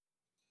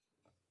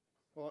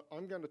Well,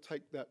 I'm going to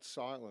take that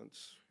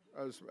silence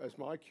as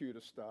my cue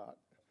to start.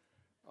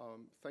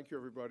 Thank you,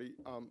 everybody.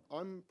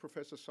 I'm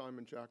Professor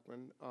Simon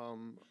Jackman.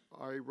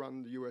 I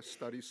run the US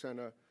Study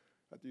Centre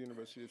at the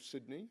University of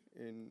Sydney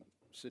in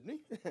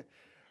Sydney.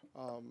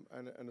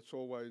 And it's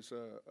always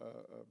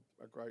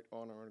a great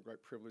honour and a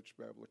great privilege to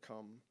be able to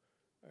come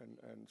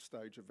and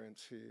stage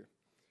events here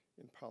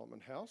in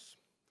Parliament House,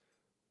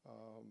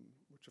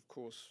 which of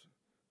course,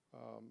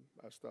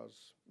 as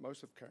does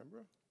most of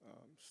Canberra,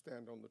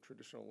 stand on the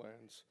traditional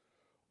lands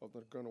of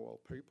the Ngunnawal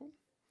people.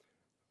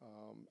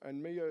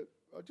 And Mia,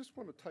 I just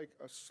want to take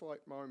a slight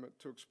moment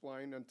to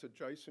explain, and to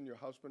Jason, your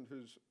husband,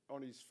 who's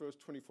on his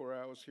first 24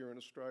 hours here in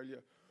Australia,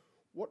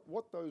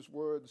 what those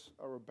words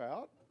are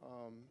about.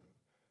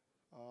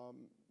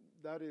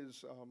 That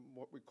is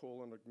what we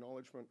call an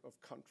acknowledgement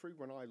of country.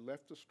 When I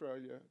left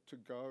Australia to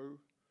go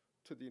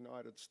to the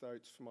United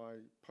States for my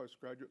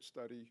postgraduate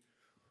study,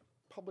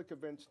 public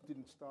events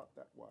didn't start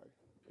that way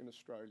in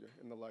Australia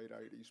in the late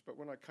 80s. But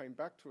when I came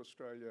back to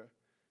Australia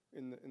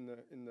in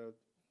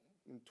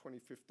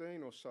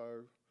 2015 or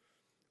so,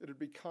 it had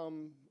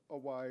become a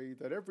way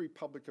that every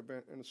public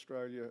event in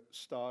Australia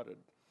started.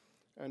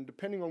 And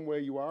depending on where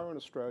you are in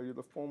Australia,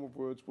 the form of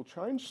words will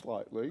change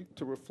slightly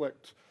to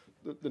reflect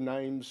the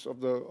names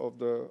of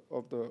the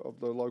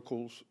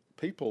locals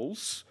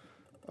peoples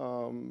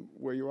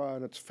where you are,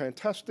 and it's a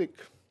fantastic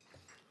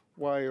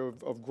way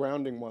of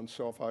grounding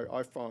oneself.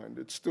 I find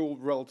it's still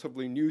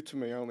relatively new to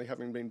me, only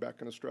having been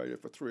back in Australia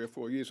for 3 or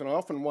 4 years, and I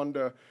often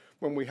wonder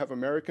when we have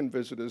American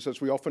visitors, as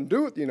we often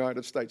do at the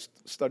United States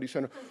Study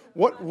Centre,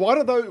 what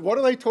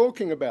are they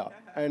talking about?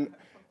 And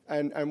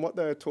what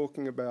they're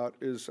talking about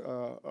is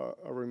a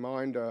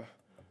reminder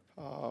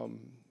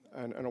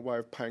and a way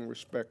of paying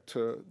respect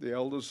to the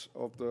elders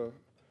of the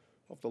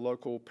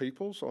local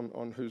peoples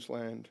on whose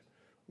land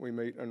we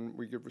meet, and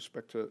we give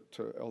respect to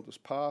elders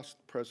past,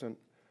 present,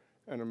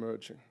 and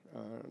emerging.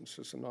 It's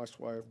just a nice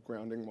way of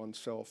grounding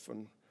oneself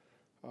and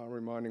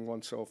reminding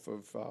oneself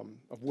of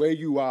where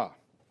you are,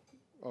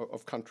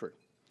 of country.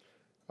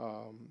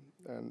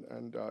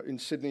 In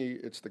Sydney,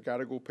 it's the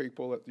Gadigal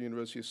people at the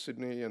University of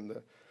Sydney, and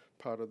the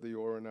part of the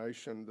Eora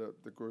Nation, the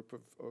group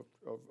of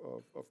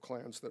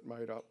clans that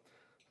made up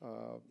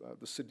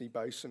the Sydney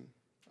Basin.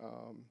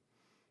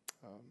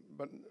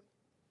 But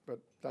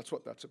that's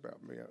what that's about,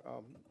 Mia.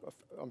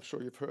 I'm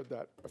sure you've heard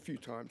that a few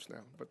times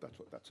now, but that's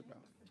what that's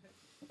about.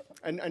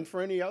 And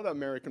for any other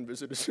American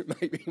visitors who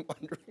may be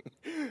wondering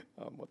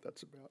what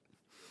that's about.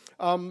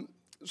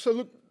 So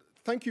look,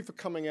 thank you for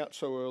coming out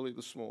so early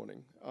this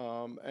morning,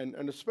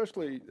 and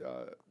especially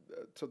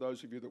to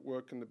those of you that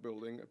work in the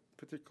building,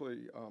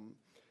 particularly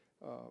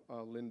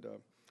Linda.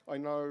 I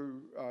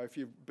know if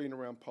you've been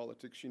around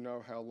politics, you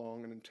know how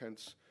long and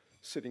intense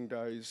sitting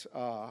days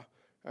are,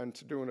 and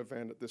to do an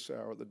event at this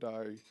hour of the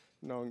day,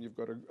 knowing you've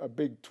got a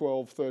big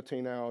 12,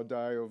 13-hour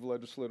day of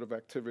legislative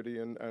activity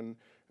and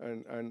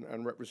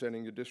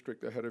representing your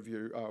district ahead of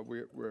you,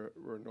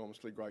 we're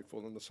enormously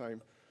grateful, and the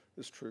same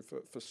is true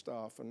for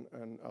staff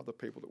and other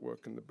people that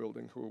work in the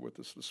building who are with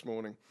us this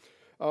morning.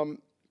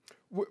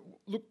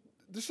 Look,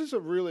 this is a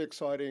really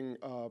exciting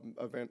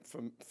event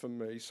for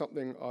me,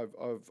 something I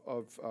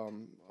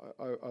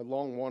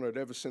long wanted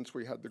ever since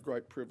we had the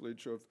great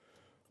privilege of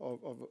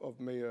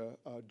Mia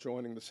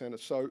joining the Centre.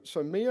 So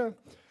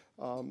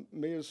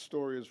Mia's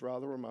story is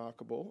rather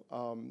remarkable.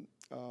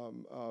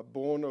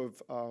 Born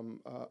of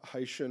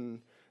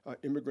Haitian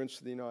immigrants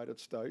to the United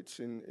States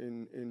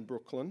in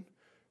Brooklyn,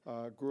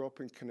 grew up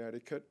in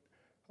Connecticut,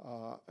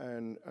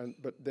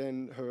 but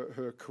then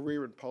her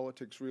career in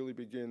politics really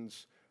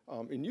begins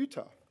in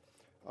Utah,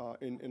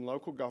 in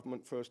local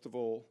government first of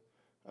all,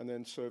 and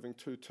then serving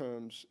 2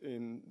 terms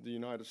in the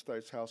United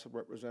States House of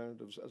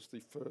Representatives as the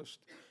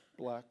first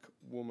black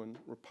woman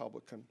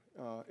Republican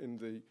in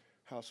the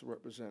House of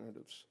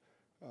Representatives.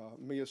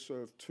 Mia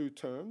served 2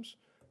 terms,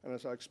 and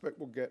as I expect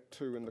we'll get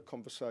to in the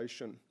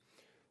conversation,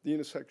 the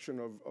intersection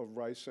of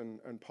race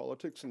and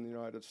politics in the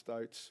United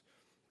States,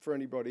 for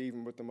anybody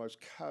even with the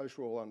most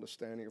casual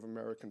understanding of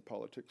American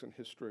politics and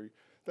history,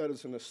 that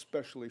is an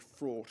especially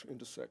fraught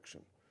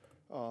intersection.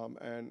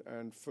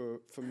 And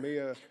for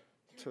Mia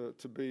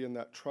to be in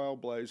that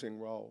trailblazing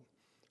role,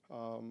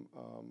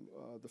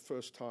 the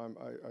first time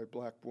a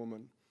black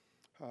woman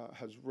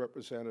has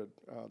represented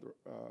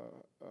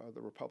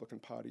the Republican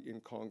Party in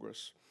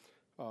Congress,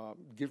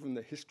 given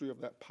the history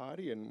of that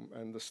party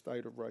and the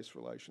state of race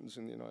relations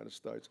in the United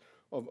States,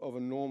 of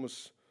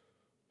enormous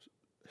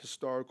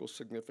historical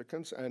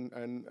significance,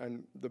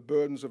 and the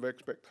burdens of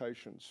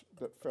expectations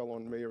that fell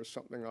on Mia is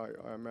something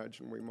I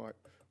imagine we might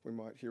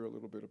hear a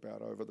little bit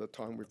about over the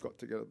time we've got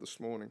together this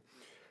morning.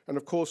 And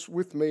of course,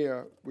 with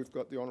Mia, we've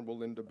got the Honourable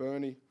Linda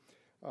Burney,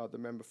 the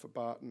member for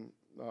Barton,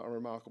 a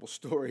remarkable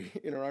story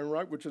in her own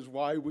right, which is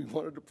why we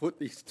wanted to put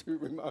these 2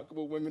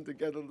 remarkable women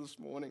together this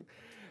morning.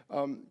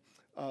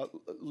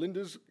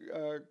 Linda's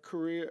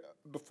career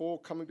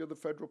before coming to the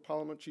federal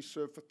parliament, she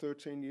served for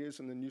 13 years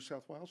in the New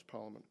South Wales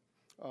Parliament,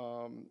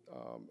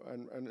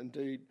 and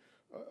indeed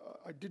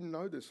I didn't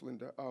know this,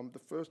 Linda, the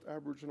first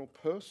Aboriginal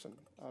person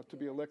to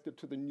be elected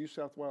to the New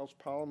South Wales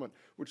Parliament,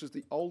 which is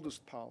the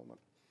oldest parliament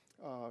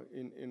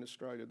in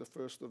Australia, the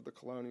first of the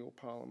colonial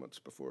parliaments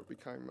before it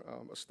became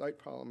a state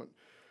parliament.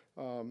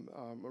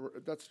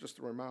 That's just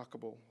a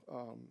remarkable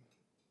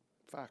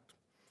fact.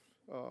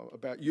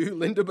 About you,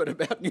 Linda, but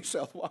about New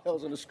South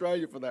Wales and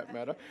Australia for that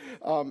matter.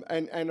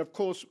 And of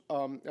course,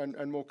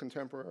 and more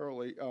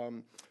contemporarily,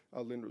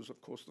 Linda was,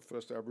 of course, the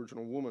first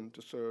Aboriginal woman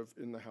to serve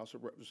in the House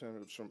of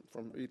Representatives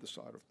from either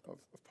side of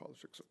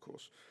politics, of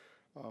course.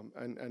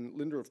 And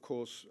Linda, of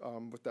course,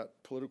 with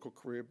that political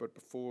career, but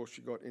before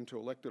she got into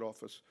elected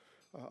office,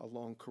 a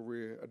long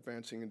career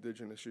advancing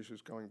Indigenous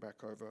issues going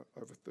back over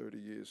 30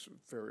 years,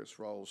 various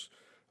roles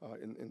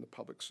in the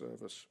public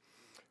service.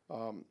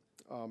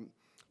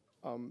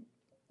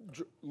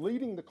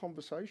 Leading the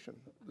conversation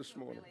this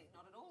morning. Really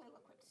not at all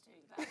ill-equipped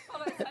to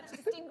follow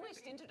such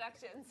distinguished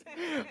introductions.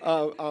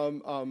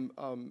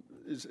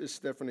 Is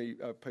Stephanie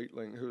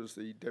Peatling, who is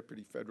the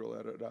Deputy Federal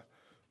Editor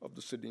of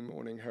the Sydney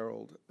Morning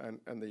Herald and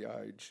The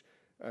Age.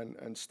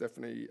 And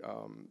Stephanie,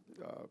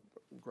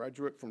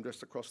 graduate from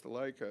just across the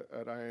lake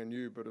at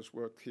ANU, but has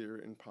worked here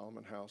in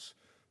Parliament House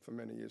for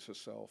many years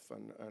herself,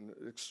 and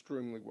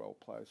extremely well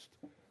placed,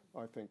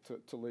 I think,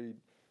 to lead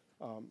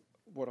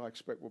what I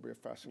expect will be a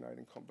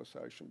fascinating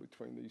conversation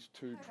between these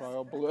two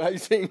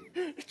trailblazing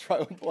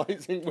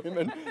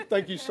women.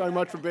 Thank you so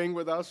much for being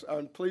with us,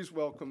 and please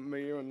welcome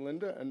Mia and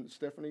Linda and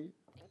Stephanie.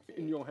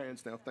 In your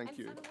hands now. Thank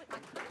you. I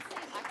can't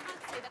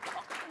see the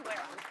clock from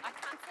where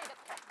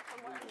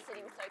I'm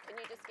sitting, so can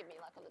you just give me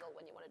like a little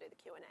when you want to do the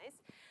Q&As?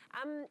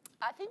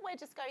 I think we're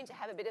just going to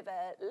have a bit of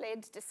a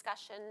led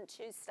discussion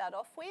to start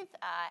off with,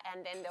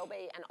 and then there'll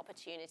be an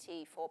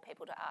opportunity for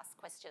people to ask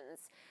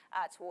questions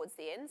towards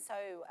the end. So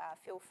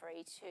feel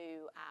free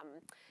to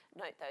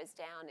note those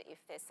down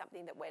if there's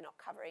something that we're not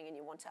covering and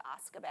you want to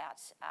ask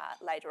about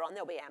later on.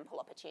 There'll be ample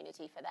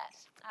opportunity for that.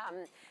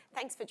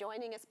 Thanks for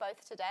joining us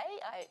both today.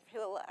 I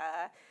feel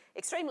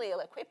extremely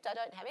ill-equipped. I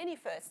don't have any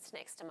firsts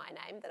next to my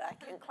name that I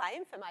can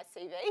claim for my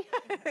CV.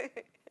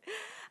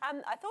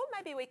 I thought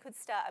maybe we could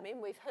start. I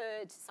mean, we've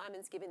heard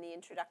Simon's given the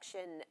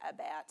introduction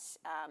about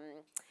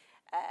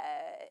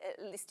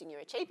listing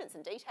your achievements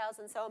and details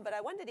and so on, but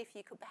I wondered if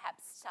you could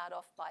perhaps start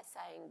off by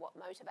saying what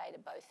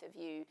motivated both of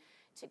you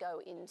to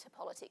go into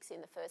politics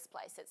in the first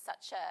place. It's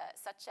such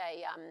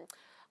a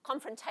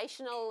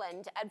confrontational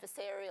and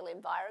adversarial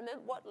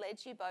environment. What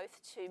led you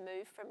both to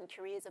move from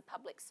careers of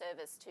public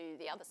service to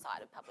the other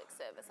side of public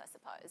service, I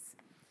suppose?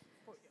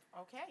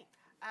 Okay.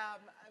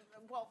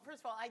 Well, first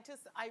of all,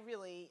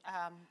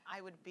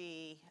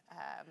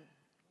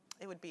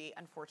 it would be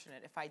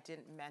unfortunate if I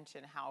didn't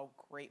mention how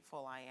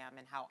grateful I am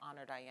and how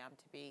honored I am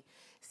to be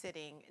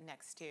sitting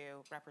next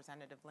to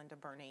Representative Linda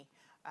Burney.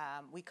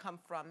 We come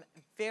from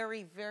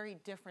very, very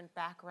different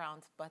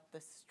backgrounds, but the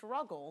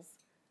struggles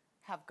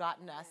have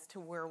gotten us to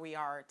where we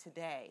are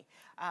today.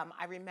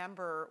 I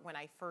remember when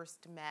I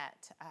first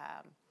met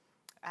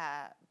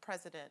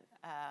President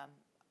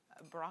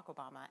Barack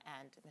Obama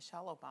and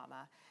Michelle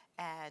Obama,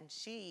 and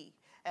she,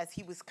 as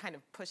he was kind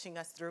of pushing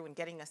us through and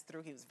getting us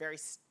through, he was very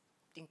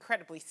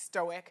incredibly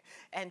stoic,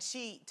 and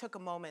she took a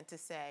moment to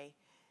say,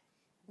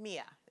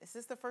 Mia, is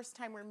this the first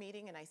time we're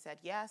meeting? And I said,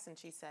 yes, and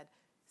she said,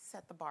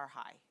 set the bar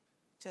high.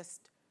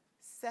 Just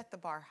set the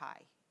bar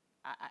high.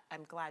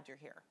 I'm glad you're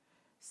here.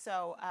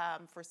 So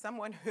for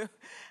someone who,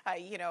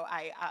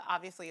 I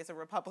obviously as a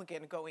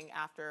Republican going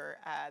after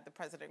the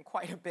president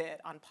quite a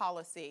bit on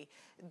policy,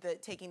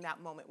 taking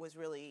that moment was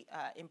really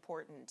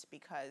important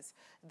because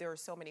there are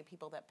so many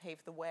people that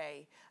paved the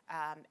way,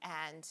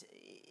 and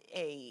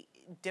a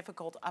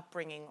difficult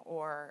upbringing,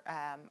 or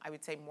I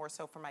would say more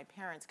so for my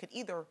parents, could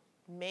either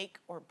make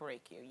or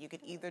break you. You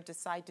could either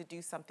decide to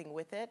do something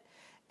with it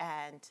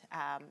and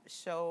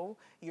show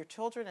your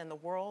children and the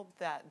world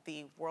that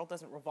the world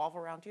doesn't revolve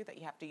around you, that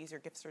you have to use your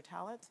gifts or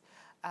talents.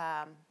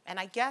 And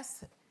I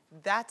guess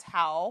that's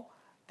how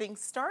things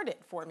started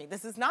for me.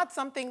 This is not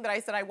something that I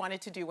said I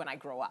wanted to do when I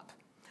grow up.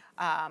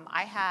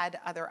 I had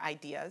other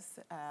ideas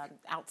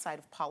outside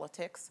of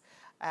politics,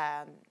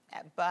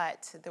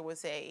 but there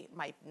was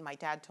my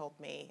dad told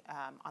me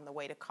on the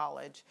way to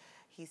college,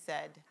 he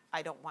said,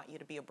 I don't want you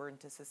to be a burden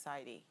to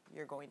society.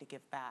 You're going to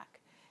give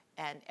back.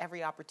 And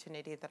every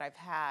opportunity that I've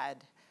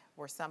had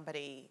where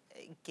somebody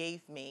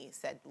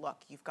said,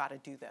 look, you've got to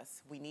do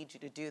this. We need you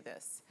to do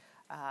this.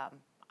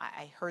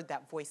 I heard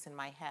that voice in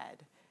my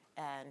head.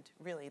 And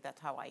really,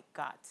 that's how I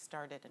got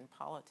started in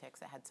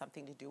politics. It had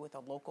something to do with a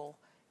local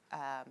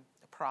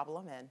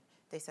problem. And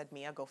they said,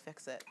 Mia, go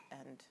fix it.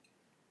 And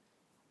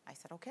I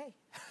said, okay.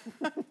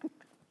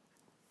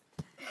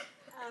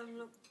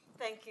 Look,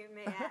 thank you,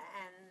 Mia,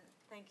 and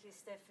thank you,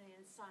 Stephanie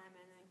and Simon,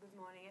 and good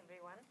morning,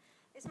 everyone.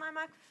 Is my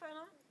microphone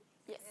on?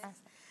 Yes.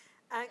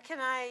 Can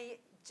I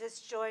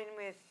just join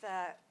with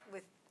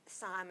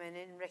Simon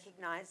in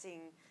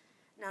recognising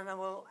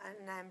Ngunnawal and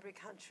Ngambri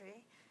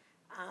country?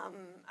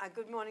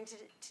 Good morning to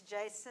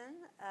Jason.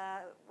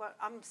 Well,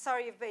 I'm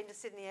sorry you've been to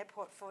Sydney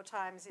Airport 4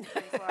 times in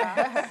 24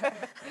 hours.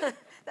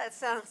 That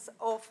sounds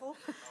awful.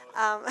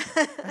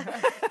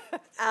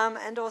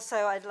 And also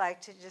I'd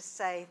like to just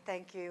say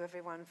thank you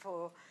everyone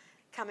for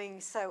coming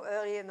so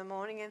early in the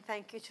morning, and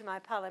thank you to my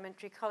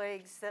parliamentary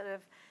colleagues that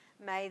have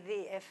made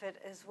the effort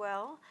as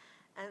well.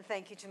 And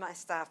thank you to my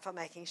staff for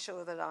making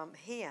sure that I'm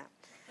here.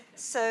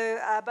 So,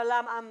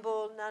 Balam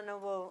Ambul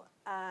Nanawul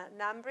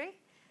Nambri.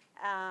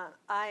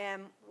 I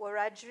am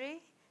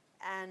Wiradjuri,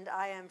 and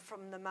I am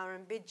from the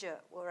Murrumbidgee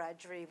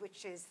Wiradjuri,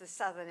 which is the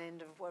southern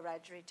end of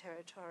Wiradjuri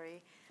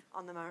territory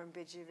on the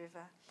Murrumbidgee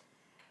River.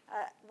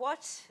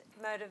 What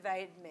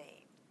motivated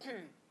me?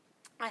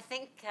 I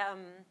think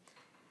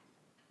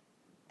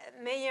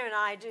Mia and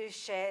I do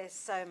share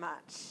so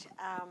much.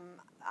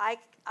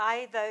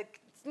 I, though,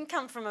 didn't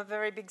come from a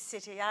very big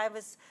city. I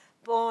was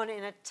born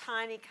in a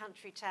tiny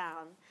country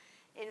town.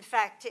 In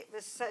fact, it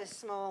was so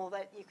small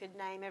that you could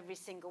name every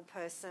single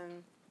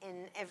person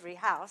in every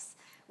house,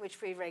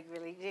 which we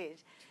regularly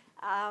did.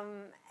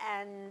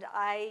 And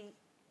I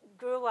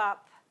grew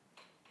up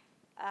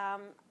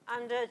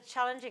under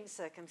challenging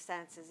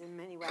circumstances in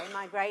many ways.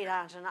 My great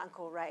aunt and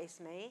uncle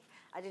raised me.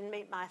 I didn't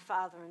meet my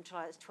father until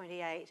I was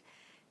 28,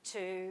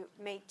 to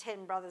meet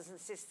 10 brothers and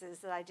sisters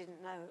that I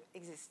didn't know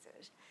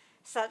existed.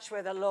 Such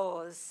were the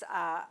laws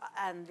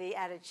and the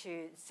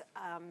attitudes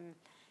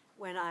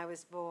when I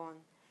was born.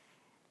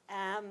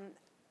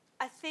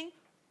 I think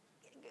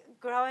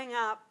growing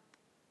up,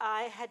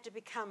 I had to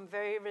become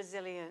very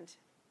resilient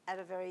at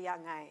a very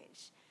young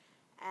age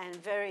and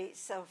very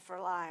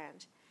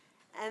self-reliant.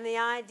 And the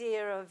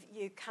idea of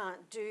you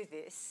can't do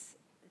this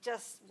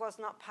just was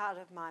not part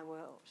of my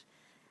world.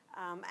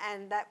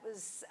 And that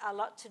was a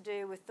lot to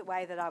do with the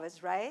way that I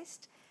was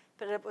raised,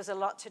 but it was a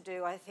lot to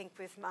do, I think,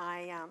 with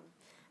my,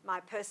 my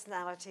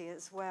personality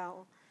as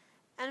well.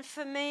 And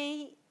for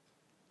me,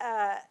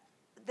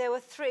 there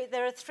are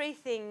three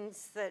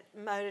things that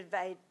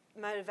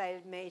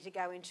motivated me to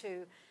go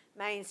into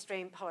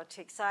mainstream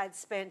politics. I had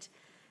spent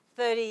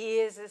 30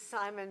 years, as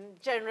Simon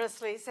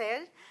generously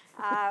said,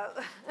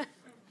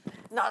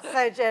 not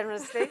so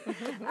generously.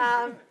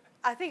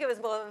 I think it was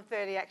more than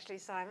 30 actually,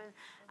 Simon.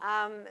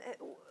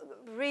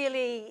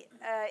 Really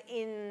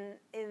in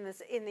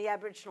the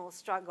Aboriginal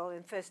struggle,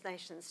 in First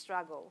Nations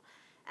struggle,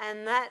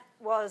 and that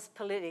was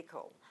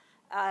political.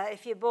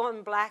 If you're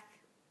born black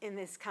in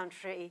this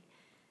country,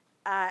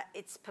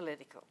 it's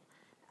political.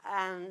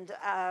 And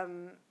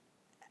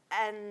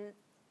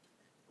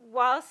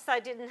whilst I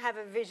didn't have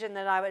a vision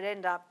that I would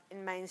end up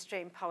in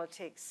mainstream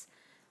politics,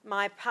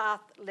 my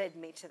path led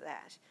me to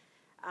that.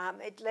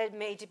 It led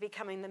me to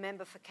becoming the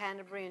member for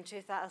Canterbury in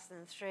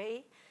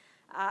 2003,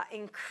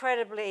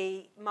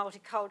 incredibly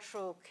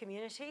multicultural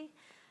community,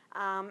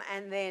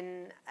 and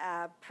then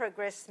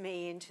progressed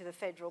me into the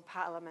federal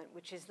parliament,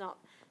 which is not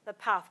the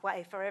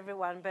pathway for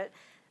everyone, but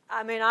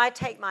I mean, I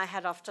take my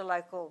hat off to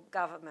local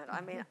government.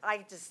 I mean,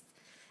 I just,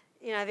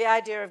 you know, the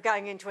idea of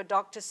going into a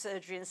doctor's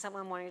surgery and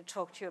someone wanting to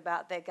talk to you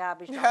about their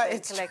garbage not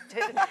being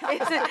collected,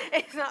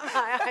 it's not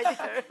my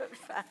idea of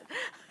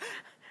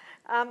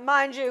fun.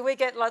 Mind you, we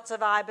get lots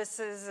of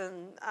ibises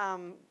and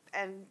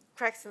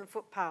cracks in the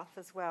footpath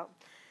as well,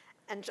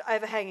 and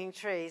overhanging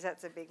trees.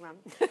 That's a big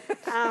one.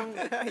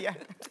 Yeah.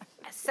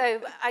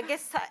 So I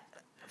guess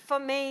for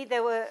me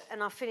there were,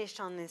 and I'll finish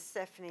on this,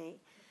 Stephanie.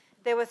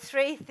 There were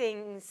three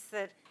things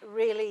that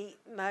really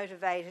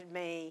motivated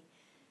me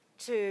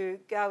to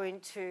go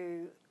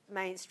into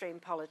mainstream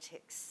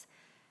politics,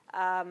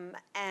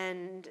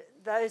 and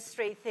those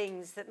three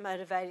things that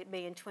motivated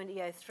me in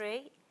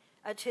 2003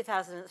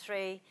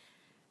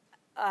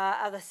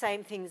 are the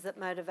same things that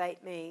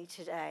motivate me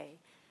today.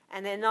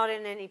 And they're not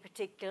in any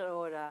particular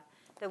order.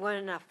 There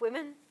weren't enough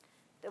women,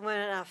 there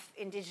weren't enough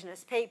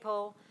Indigenous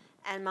people,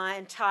 and my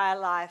entire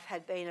life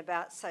had been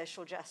about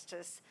social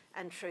justice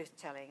and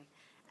truth-telling.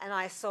 And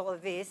I saw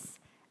this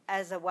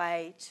as a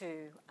way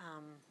to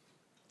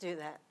do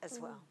that as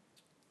well.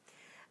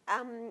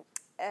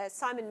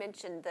 Simon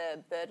mentioned the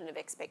burden of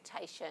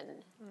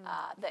expectation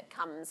that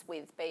comes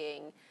with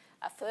being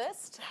a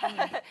first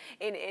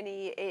in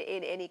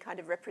any kind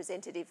of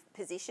representative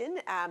position,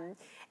 and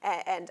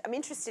I'm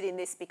interested in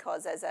this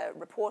because as a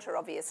reporter,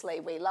 obviously,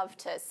 we love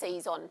to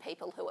seize on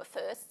people who are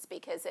firsts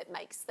because it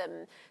makes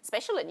them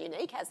special and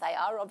unique, as they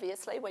are.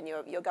 Obviously, when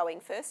you're going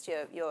first,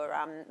 you're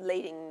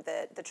leading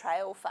the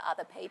trail for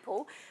other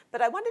people.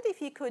 But I wondered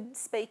if you could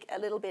speak a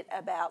little bit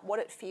about what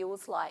it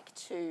feels like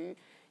to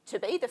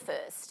be the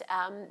first.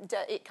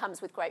 It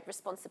comes with great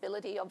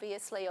responsibility,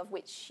 obviously, of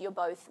which you're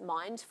both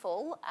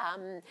mindful.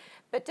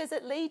 But does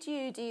it lead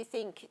you, do you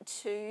think,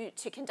 to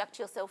conduct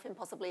yourself in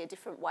possibly a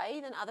different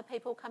way than other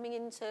people coming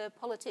into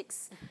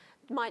politics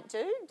might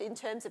do, in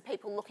terms of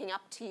people looking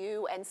up to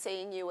you and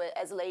seeing you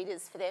as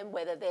leaders for them,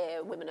 whether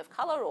they're women of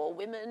colour or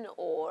women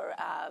or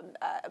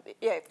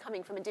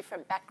coming from a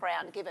different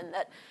background, given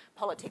that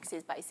politics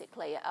is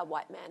basically a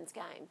white man's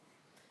game?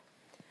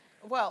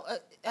 Well,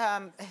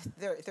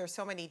 there's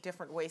so many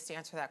different ways to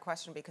answer that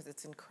question because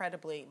it's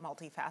incredibly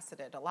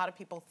multifaceted. A lot of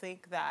people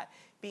think that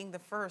being the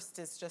first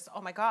is just,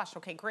 oh my gosh,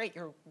 okay, great,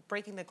 you're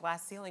breaking the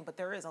glass ceiling, but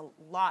there is a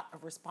lot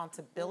of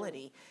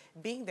responsibility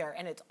being there.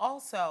 And it's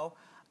also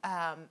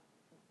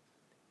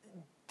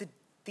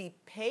the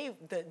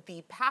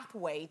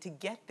pathway to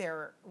get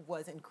there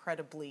was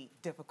incredibly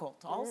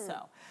difficult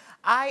also.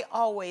 I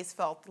always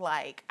felt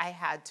like I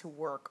had to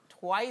work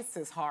twice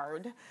as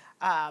hard.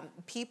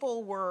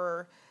 People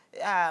were,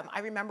 I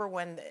remember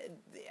when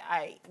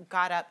I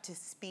got up to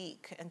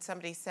speak and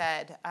somebody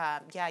said,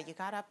 yeah, you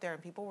got up there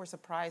and people were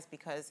surprised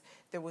because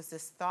there was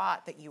this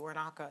thought that you were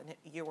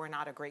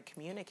not a great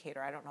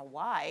communicator. I don't know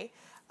why.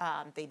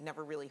 They'd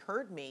never really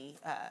heard me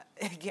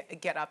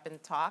get up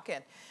and talk.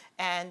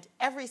 And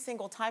every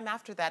single time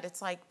after that,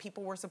 it's like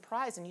people were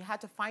surprised and you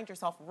had to find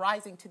yourself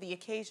rising to the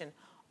occasion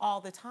all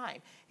the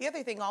time. The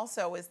other thing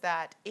also is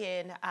that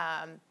in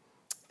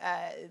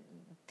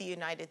the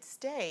United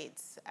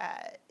States,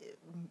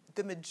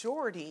 the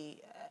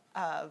majority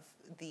of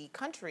the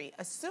country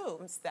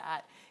assumes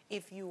that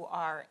if you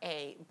are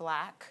a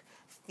black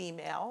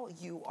female,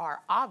 you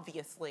are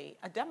obviously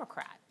a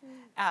Democrat.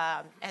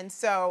 And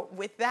so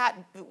with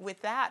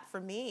that,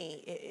 for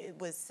me, it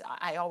was,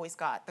 I always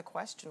got the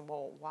question,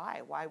 well,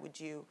 why? Why would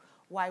you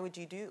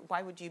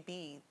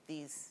be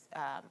these,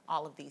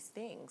 all of these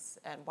things,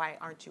 and why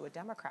aren't you a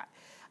Democrat?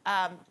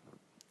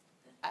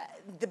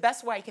 The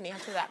best way I can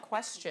answer that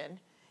question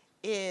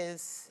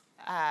is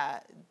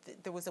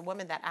there was a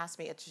woman that asked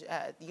me at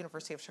the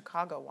University of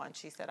Chicago once.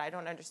 She said, I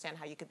don't understand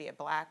how you could be a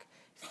black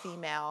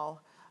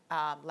female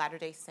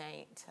Latter-day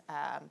Saint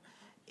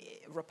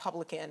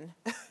Republican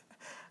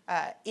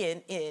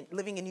in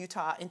living in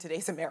Utah in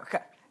today's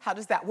America. How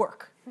does that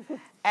work?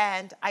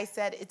 And I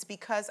said, it's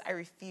because I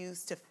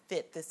refuse to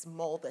fit this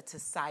mold that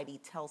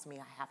society tells me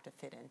I have to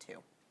fit into.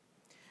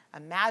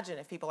 Imagine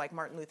if people like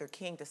Martin Luther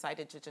King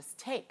decided to just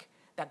take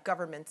that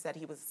government said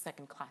he was a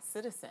second-class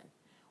citizen.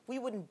 We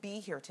wouldn't be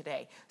here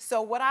today.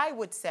 So what I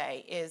would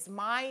say is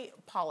my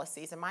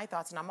policies and my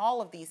thoughts, and I'm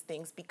all of these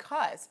things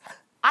because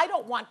I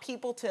don't want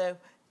people to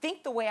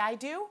think the way I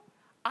do.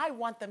 I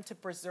want them to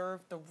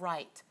preserve the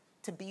right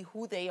to be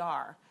who they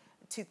are,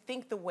 to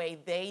think the way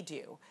they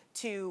do,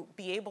 to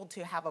be able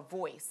to have a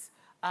voice.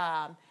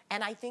 And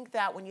I think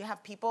that when you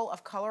have people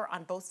of color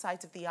on both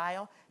sides of the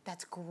aisle,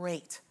 that's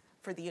great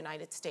for the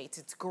United States.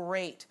 It's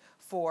great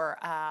for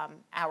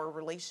our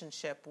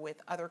relationship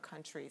with other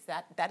countries.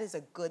 That is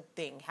a good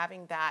thing.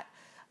 Having that,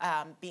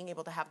 being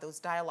able to have those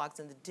dialogues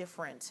in the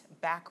different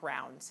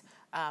backgrounds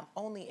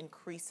only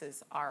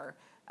increases our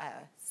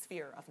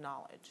sphere of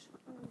knowledge.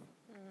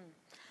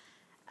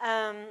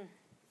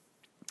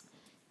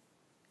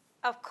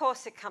 Of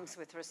course it comes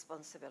with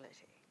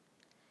responsibility.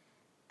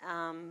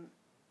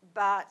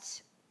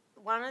 But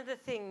one of the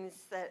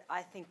things that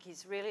I think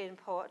is really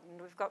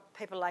important, we've got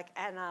people like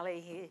Anne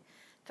Ali here,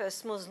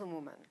 first Muslim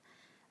woman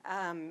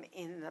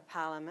in the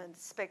parliament,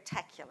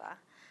 spectacular.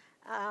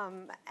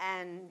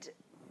 And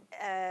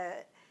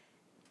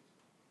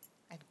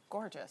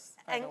gorgeous,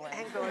 by the way.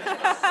 And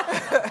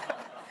gorgeous.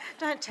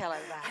 Don't tell her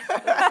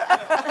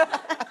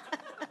that.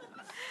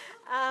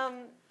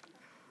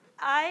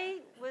 I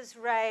was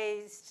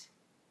raised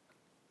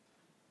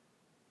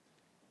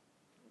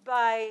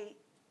by,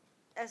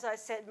 as I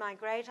said, my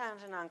great aunt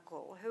and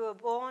uncle, who were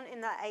born in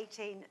the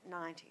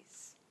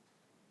 1890s.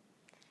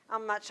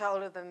 I'm much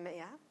older than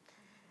Mia.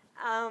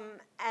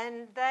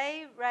 And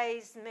they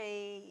raised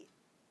me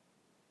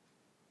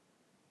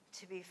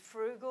to be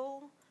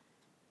frugal,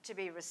 to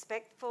be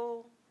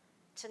respectful,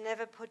 to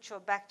never put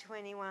your back to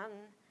anyone,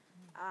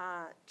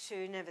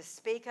 to never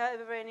speak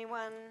over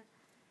anyone,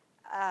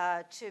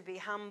 to be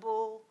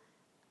humble,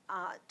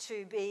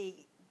 to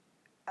be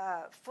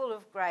full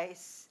of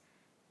grace,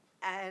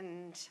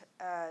 and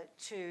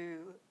to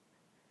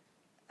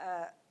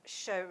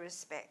show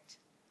respect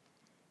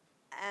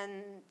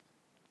and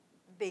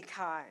be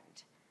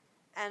kind.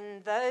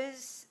 And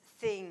those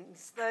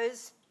things,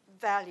 those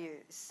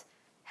values,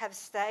 have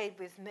stayed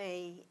with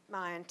me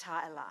my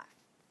entire life.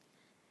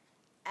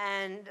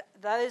 And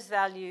those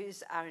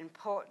values are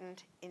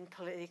important in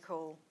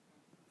political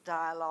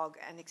dialogue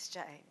and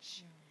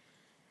exchange.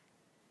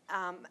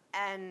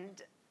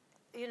 And,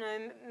 you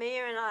know,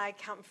 Mia and I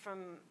come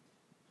from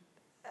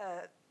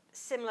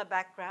similar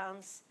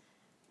backgrounds,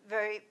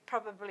 very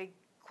probably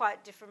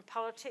quite different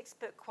politics,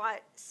 but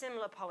quite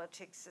similar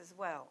politics as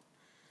well.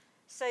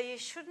 So you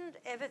shouldn't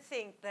ever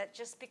think that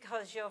just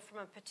because you're from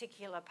a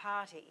particular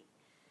party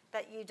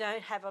that you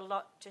don't have a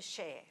lot to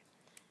share,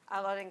 a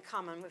lot in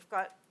common. We've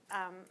got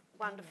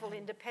wonderful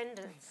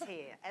independents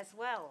here as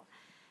well.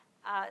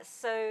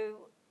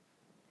 So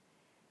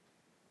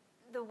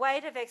the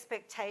weight of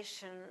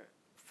expectation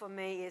for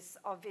me is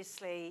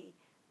obviously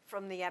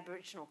from the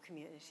Aboriginal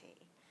community.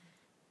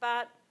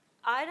 But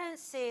I don't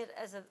see it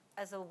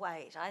as a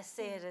weight. I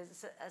see it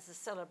as a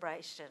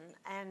celebration.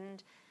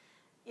 And,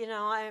 you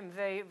know, I am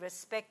very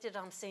respected.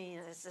 I'm seen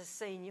as a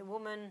senior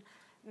woman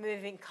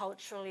moving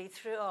culturally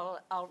through.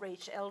 I'll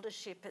reach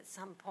eldership at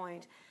some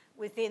point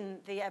within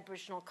the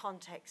Aboriginal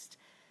context.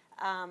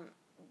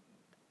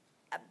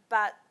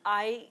 But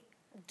I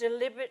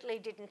deliberately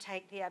didn't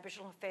take the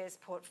Aboriginal Affairs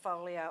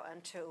portfolio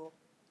until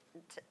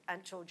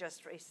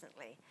just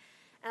recently.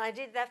 And I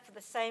did that for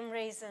the same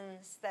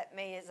reasons that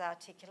Mia's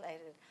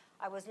articulated.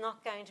 I was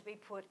not going to be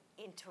put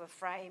into a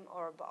frame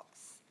or a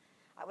box.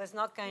 I was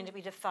not going to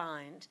be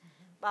defined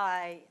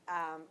by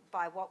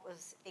what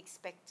was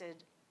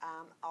expected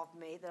of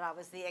me, that I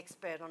was the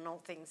expert on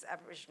all things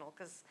Aboriginal,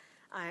 because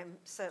I'm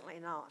certainly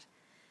not.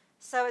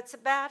 So it's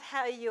about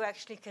how you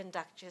actually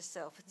conduct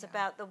yourself. It's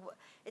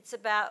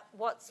about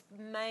what's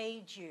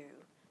made you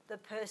the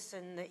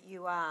person that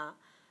you are.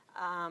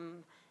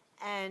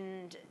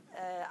 And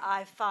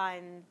I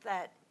find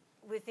that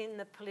within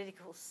the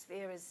political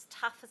sphere, as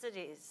tough as it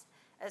is,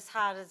 as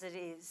hard as it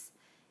is,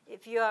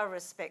 if you are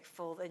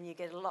respectful, then you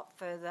get a lot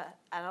further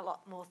and a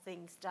lot more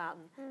things done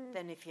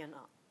than if you're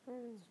not.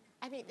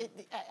 I mean,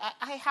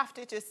 I have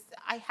to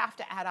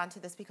add on to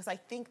this, because I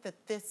think that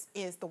this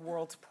is the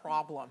world's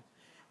problem.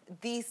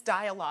 These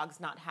dialogues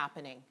not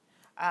happening.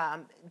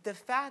 The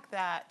fact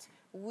that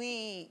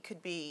we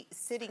could be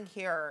sitting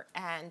here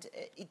and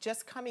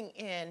just coming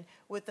in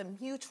with a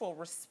mutual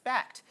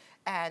respect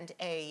and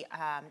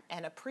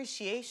an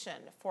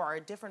appreciation for our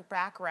different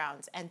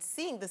backgrounds and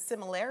seeing the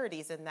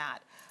similarities in that,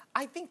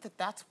 I think that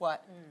that's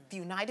what the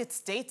United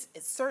States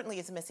certainly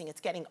is missing.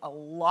 It's getting a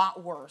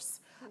lot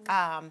worse.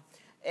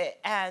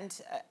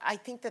 And I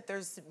think that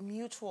there's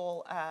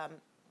mutual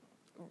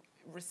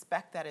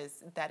respect that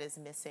is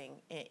missing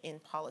in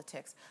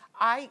politics.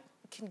 I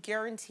can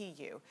guarantee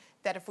you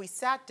that if we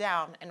sat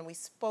down and we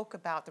spoke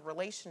about the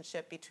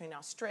relationship between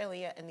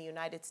Australia and the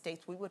United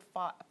States, we would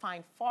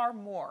find far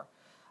more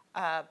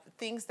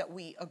things that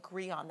we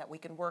agree on, that we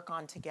can work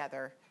on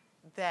together,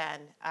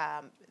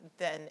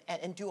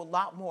 and do a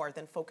lot more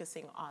than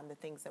focusing on the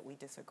things that we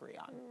disagree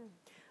on.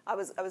 I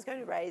was going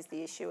to raise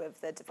the issue of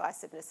the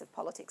divisiveness of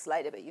politics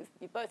later, but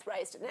you've both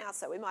raised it now,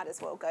 so we might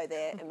as well go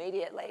there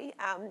immediately.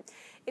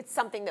 It's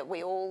something that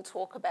we all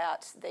talk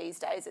about these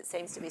days. It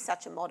seems to be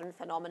such a modern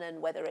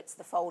phenomenon, whether it's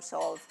the fault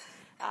of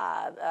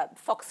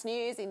Fox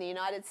News in the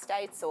United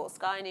States or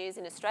Sky News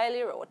in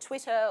Australia or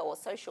Twitter or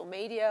social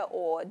media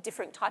or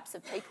different types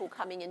of people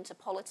coming into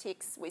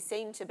politics. We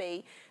seem to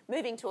be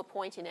moving to a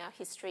point in our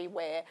history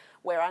where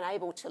we're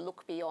unable to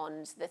look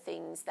beyond the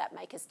things that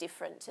make us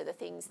different to the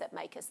things that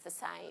make us the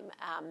same.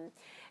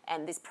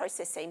 And this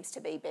process seems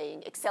to be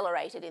being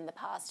accelerated in the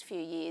past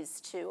few years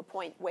to a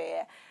point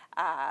where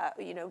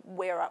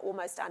we're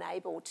almost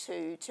unable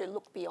to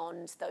look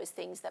beyond those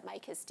things that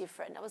make us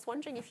different. I was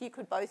wondering if you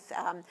could both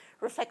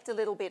reflect a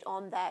little bit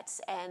on that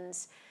and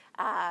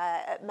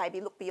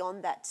maybe look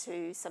beyond that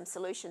to some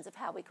solutions of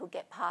how we could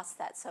get past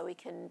that so we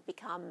can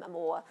become a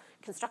more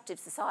constructive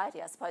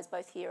society, I suppose,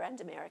 both here and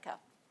America.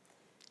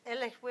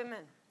 Elect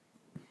women.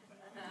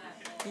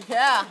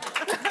 Yeah.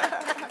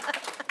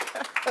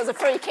 It was a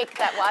free kick,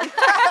 that one.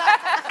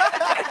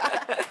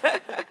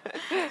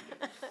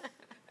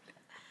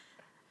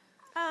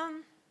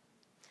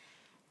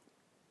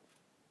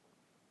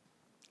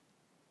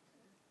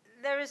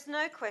 There is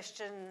no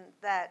question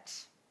that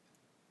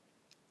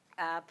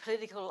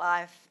political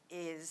life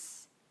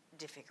is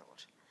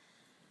difficult,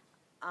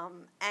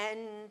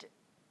 and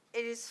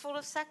it is full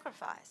of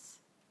sacrifice.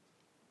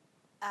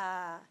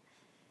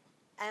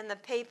 And the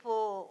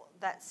people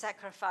that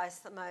sacrifice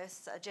the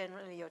most are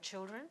generally your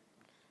children,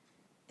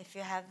 if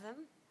you have them,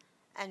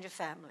 and your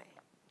family,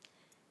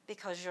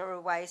 because you're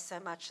away so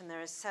much and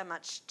there is so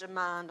much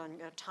demand on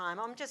your time.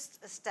 I'm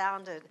just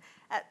astounded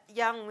at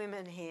young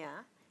women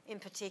here in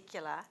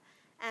particular,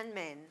 and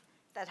men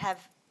that have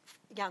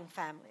young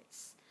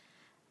families.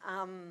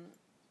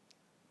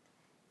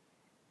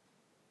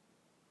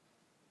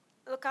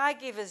 Look, I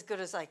give as good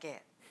as I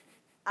get.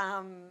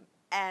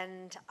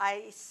 And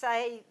I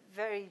say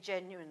very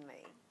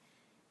genuinely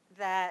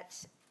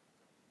that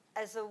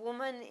as a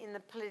woman in the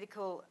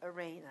political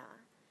arena,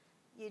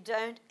 you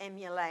don't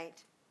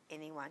emulate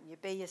anyone, you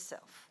be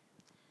yourself.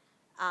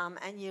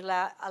 And you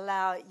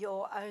allow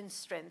your own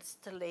strengths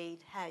to lead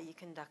how you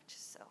conduct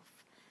yourself.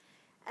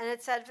 And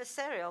it's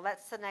adversarial.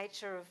 That's the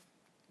nature of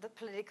the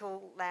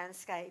political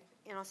landscape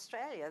in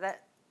Australia.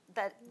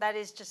 That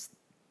is just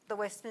the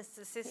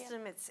Westminster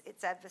system. Yeah.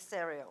 It's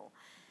adversarial.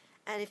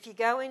 And if you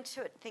go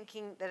into it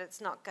thinking that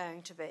it's not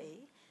going to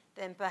be,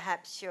 then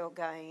perhaps you're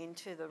going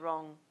into the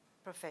wrong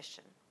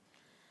profession.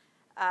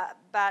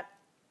 But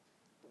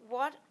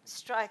what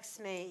strikes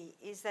me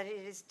is that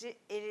it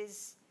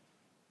is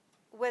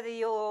whether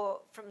you're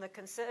from the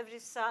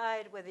Conservative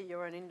side, whether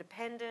you're an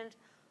independent,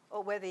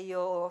 or whether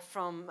you're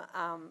from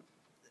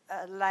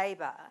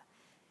Labor,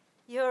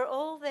 you're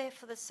all there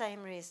for the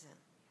same reason.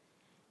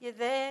 You're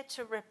there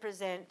to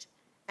represent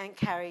and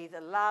carry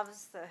the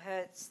loves, the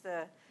hurts,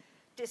 the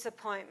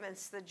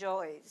disappointments, the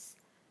joys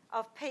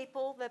of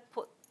people that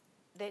put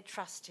their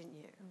trust in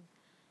you.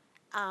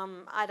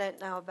 I don't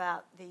know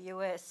about the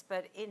US,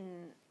 but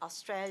in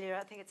Australia,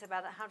 I think it's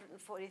about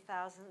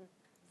 140,000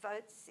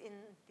 votes in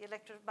the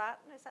electorate of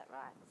Barton, is that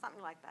right?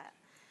 Something like that.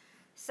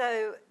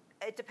 So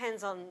it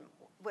depends on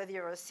whether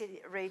you're a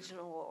city,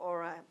 regional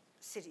or a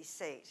city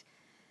seat.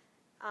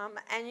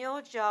 And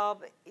your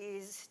job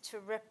is to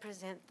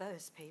represent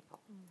those people.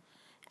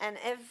 And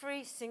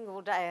every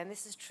single day, and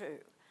this is true,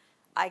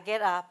 I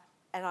get up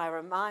and I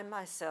remind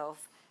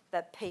myself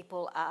that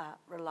people are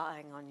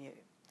relying on you.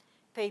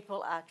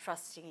 People are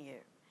trusting you.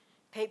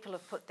 People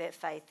have put their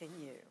faith in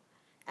you.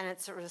 And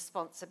it's a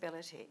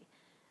responsibility.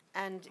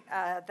 And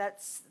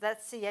that's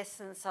the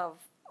essence of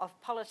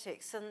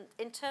politics. And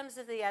in terms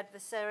of the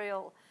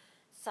adversarial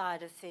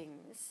side of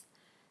things,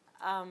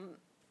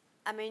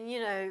 I mean, you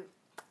know,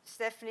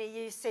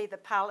 Stephanie, you see the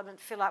parliament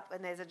fill up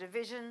when there's a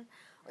division,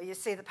 or you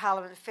see the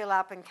parliament fill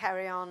up and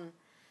carry on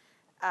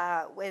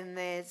when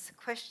there's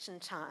question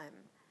time.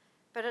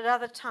 But at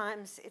other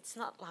times, it's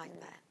not like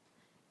that.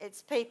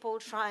 It's people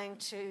trying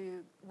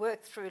to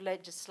work through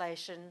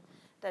legislation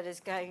that is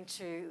going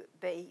to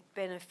be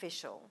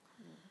beneficial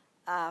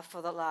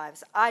for the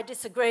lives. I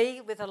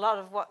disagree with a lot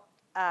of what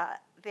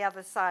the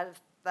other side of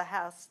the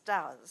House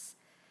does,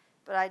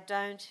 but I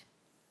don't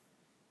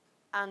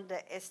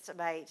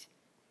underestimate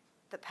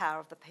the power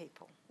of the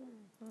people.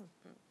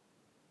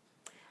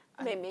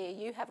 I mean, Mia,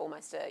 you have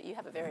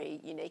a very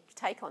unique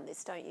take on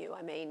this, don't you?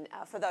 I mean,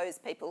 for those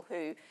people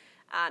who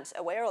aren't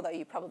aware, although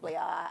you probably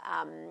are,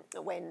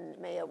 when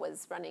Mia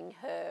was running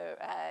her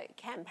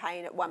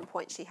campaign, at one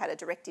point she had a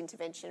direct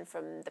intervention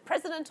from the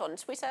president on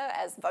Twitter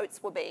as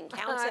votes were being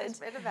counted.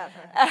 I read about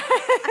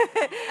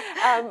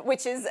her.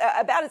 Which is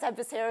about as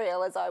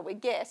adversarial as I would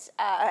get,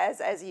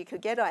 as you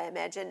could get, I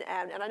imagine.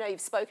 And I know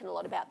you've spoken a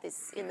lot about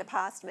this in the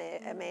past,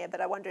 Mia,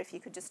 but I wonder if you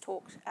could just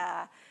talk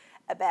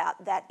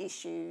about that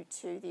issue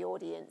to the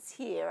audience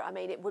here. I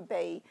mean, it would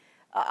be,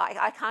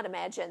 I can't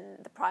imagine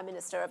the Prime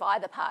Minister of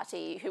either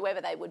party, whoever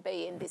they would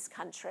be in this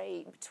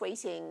country,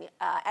 tweeting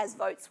as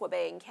votes were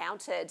being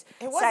counted.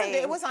 It wasn't.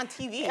 It was on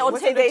TV. On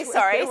TV,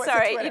 sorry.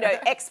 You know,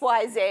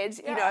 XYZ.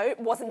 Yeah. You know,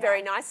 wasn't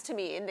very nice to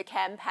me in the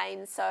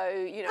campaign. So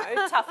you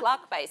know, tough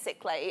luck,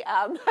 basically.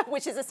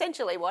 Which is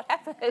essentially what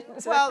happened.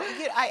 Well,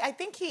 I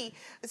think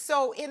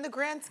so in the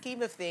grand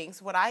scheme of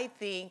things, what I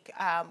think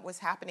was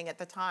happening at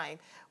the time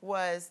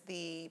was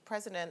the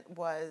president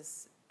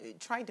was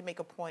trying to make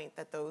a point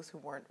that those who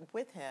weren't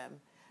with him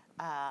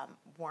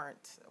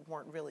weren't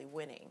really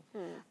winning.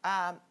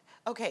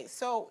 Okay,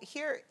 so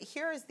here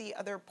is the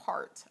other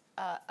part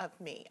of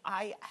me.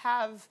 I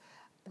have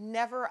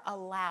never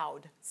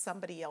allowed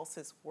somebody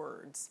else's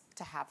words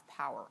to have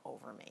power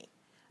over me.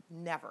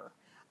 Never.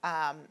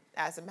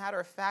 As a matter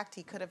of fact,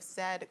 he could have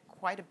said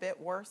quite a bit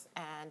worse,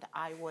 and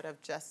I would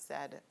have just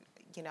said,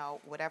 you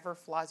know, whatever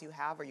flaws you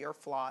have are your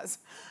flaws.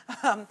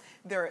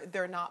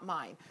 They're not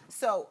mine.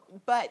 So,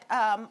 but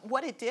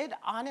what it did,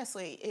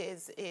 honestly,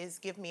 is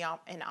give me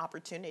an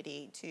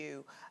opportunity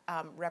to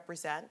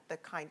represent the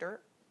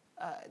kinder,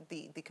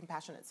 the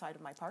compassionate side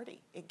of my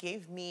party. It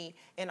gave me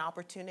an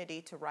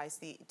opportunity to rise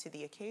to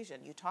the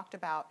occasion. You talked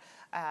about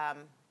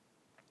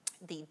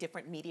the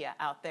different media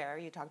out there.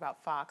 You talk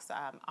about Fox.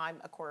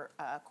 I'm a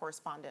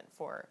correspondent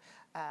for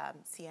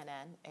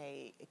CNN,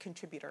 a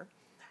contributor.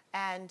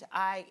 And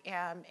I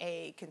am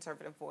a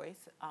conservative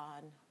voice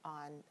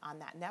on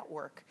that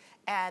network.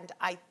 And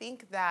I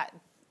think that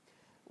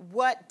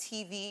what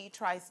TV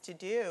tries to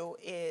do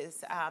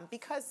is,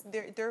 because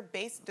they're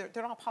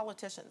not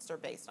politicians, they're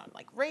based on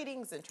like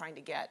ratings and trying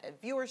to get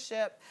a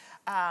viewership.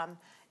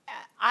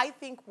 I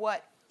think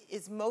what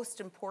is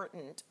most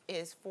important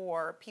is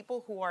for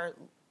people who are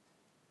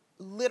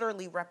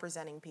literally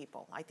representing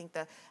people. I think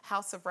the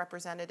House of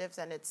Representatives,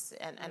 and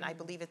I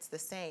believe it's the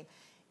same,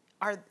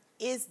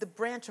 is the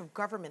branch of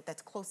government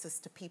that's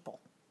closest to people,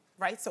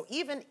 right? So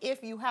even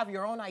if you have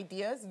your own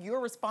ideas,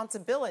 your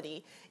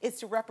responsibility is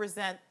to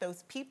represent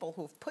those people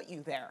who've put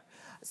you there.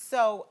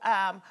 So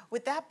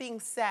with that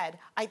being said,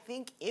 I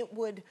think it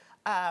would,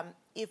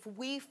 if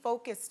we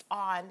focused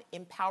on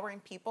empowering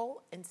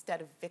people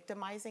instead of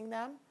victimizing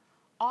them,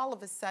 all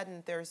of a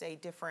sudden there's a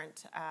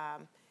different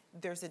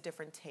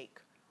take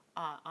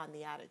on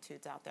the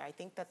attitudes out there. I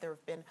think that there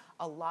have been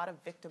a lot of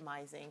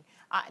victimizing,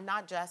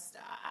 not just,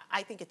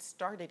 I think it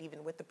started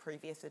even with the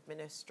previous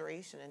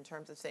administration in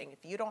terms of saying,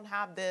 if you don't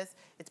have this,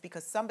 it's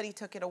because somebody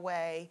took it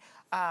away.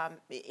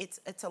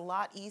 It's a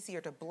lot easier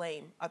to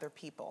blame other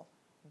people.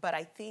 But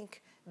I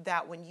think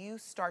that when you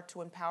start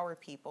to empower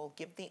people,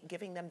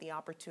 giving them the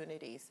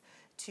opportunities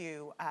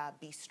to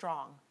be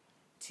strong,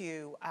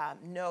 to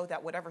know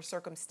that whatever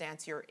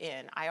circumstance you're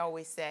in. I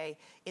always say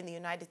in the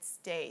United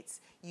States,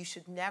 there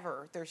should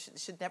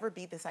never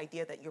be this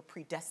idea that you're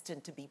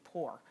predestined to be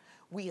poor.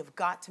 We have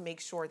got to make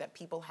sure that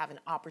people have an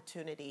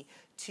opportunity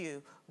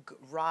to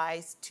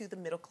rise to the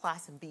middle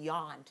class and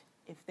beyond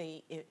if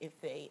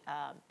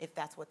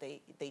that's what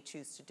they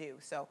choose to do.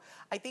 So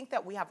I think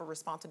that we have a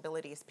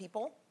responsibility as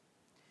people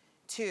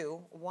to,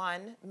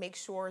 one, make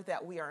sure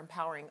that we are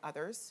empowering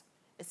others,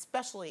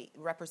 especially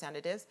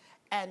representatives,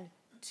 and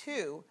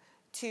two,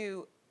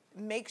 to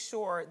make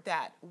sure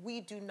that we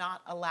do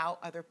not allow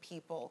other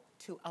people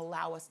to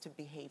allow us to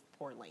behave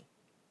poorly.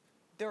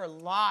 there are a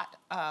lot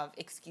of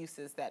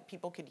excuses that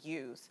people could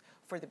use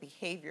for the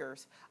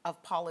behaviors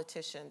of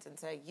politicians and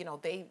say, you know,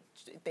 they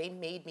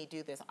made me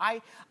do this.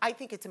 I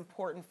think it's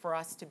important for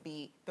us to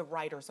be the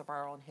writers of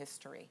our own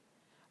history,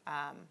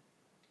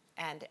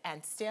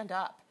 and stand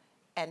up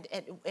and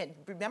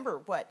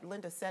remember what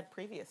Linda said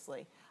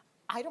previously.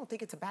 I don't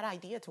think it's a bad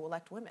idea to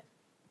elect women.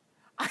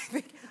 I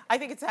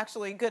think it's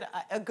actually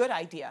a good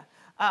idea.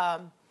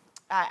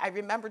 I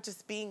remember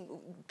just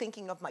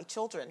thinking of my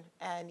children,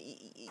 and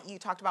you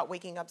talked about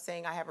waking up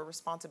saying I have a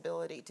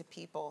responsibility to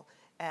people,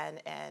 and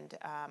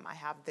I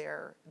have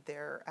their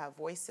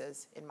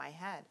voices in my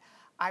head.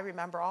 I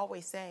remember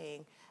always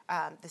saying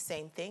the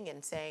same thing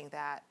and saying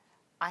that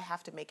I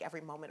have to make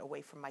every moment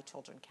away from my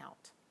children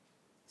count.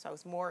 So I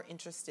was more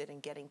interested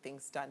in getting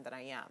things done than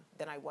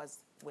I was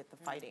with the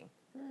fighting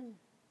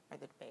or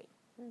the debate.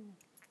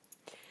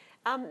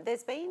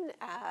 There's been,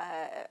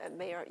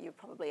 Mayor, you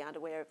probably aren't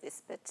aware of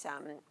this, but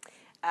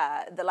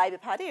the Labor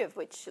Party, of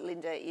which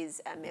Linda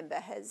is a member,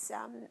 has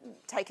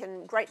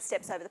taken great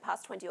steps over the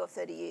past 20 or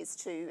 30 years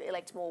to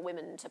elect more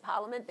women to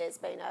Parliament. There's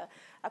been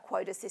a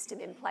quota system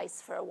in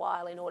place for a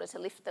while in order to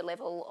lift the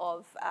level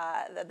of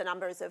the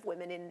numbers of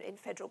women in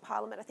federal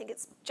Parliament. I think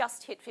it's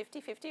just hit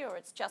 50-50, or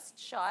it's just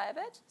shy of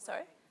it.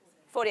 Sorry?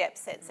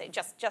 48%, so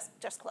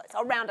just close.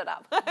 I'll round it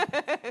up.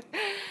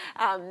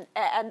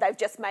 And they've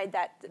just made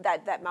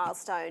that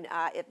milestone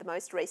at the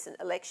most recent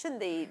election.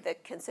 The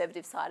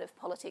Conservative side of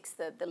politics,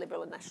 the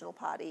Liberal and National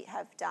Party,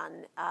 have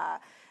done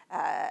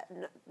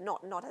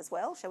not as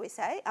well, shall we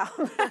say.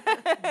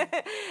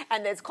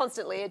 And there's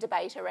constantly a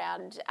debate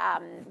around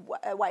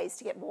ways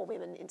to get more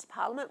women into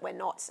Parliament.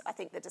 I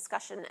think the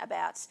discussion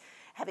about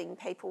having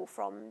people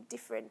from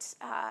different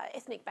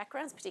ethnic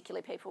backgrounds,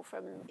 particularly people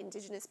from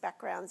Indigenous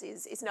backgrounds,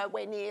 is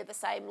nowhere near the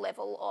same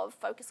level of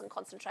focus and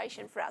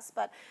concentration for us.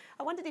 But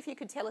I wondered if you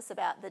could tell us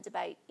about the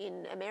debate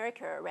in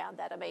America around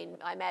that. I mean,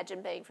 I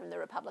imagine being from the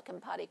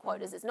Republican Party,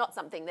 quotas is not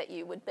something that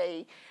you would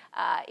be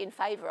in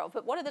favour of.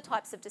 But what are the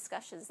types of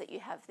discussions that you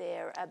have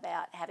there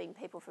about having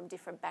people from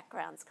different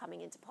backgrounds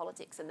coming into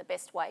politics and the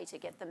best way to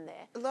get them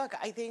there? Look,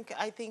 I think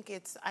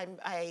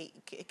I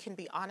can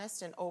be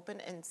honest and open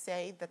and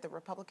say that the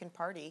Republican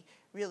Party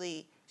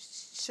really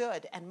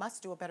should and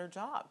must do a better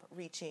job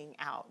reaching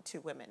out to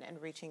women and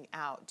reaching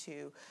out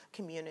to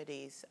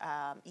communities,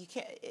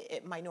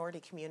 minority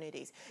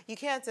communities. You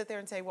can't sit there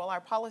and say, well, our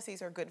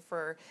policies are good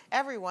for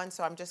everyone,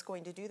 so I'm just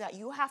going to do that.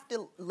 You have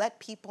to let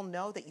people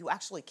know that you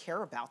actually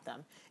care about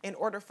them in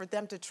order for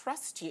them to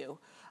trust you.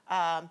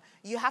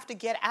 You have to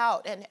get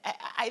out, and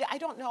I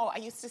don't know, I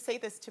used to say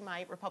this to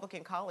my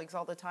Republican colleagues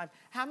all the time.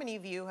 How many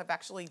of you have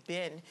actually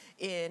been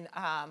in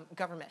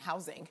government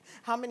housing?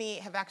 How many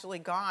have actually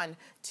gone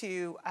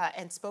to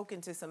and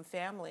spoken to some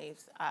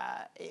families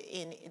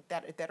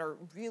that are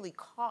really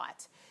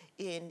caught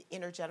in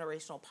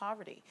intergenerational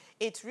poverty?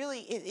 It's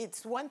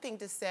one thing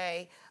to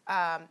say,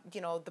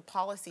 the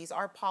policies,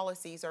 our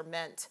policies are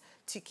meant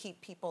to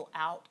keep people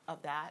out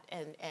of that,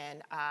 and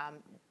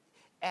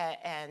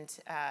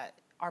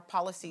our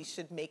policies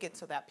should make it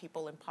so that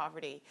people in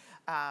poverty,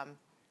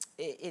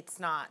 it's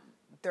not,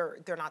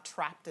 they're not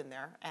trapped in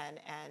there, and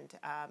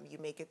you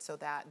make it so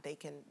that they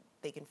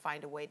can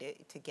find a way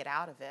to get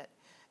out of it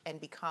and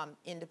become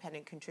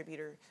independent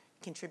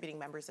contributing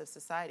members of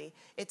society.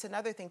 It's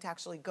another thing to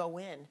actually go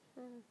in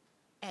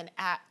and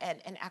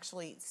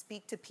actually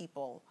speak to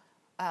people,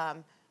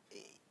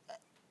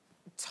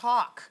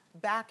 talk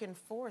back and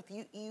forth.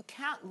 You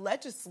can't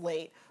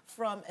legislate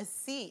from a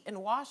seat in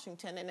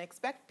Washington and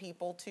expect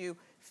people to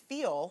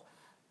feel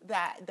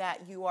that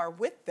you are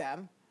with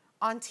them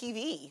on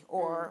TV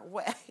or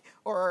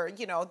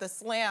the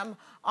slam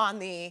on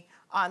the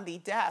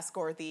desk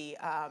or the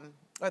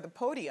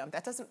podium.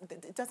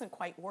 It doesn't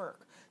quite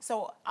work.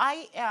 So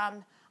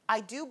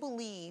I do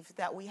believe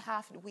that we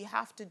have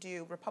to do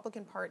the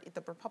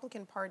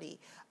Republican Party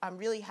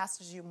really has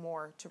to do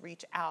more to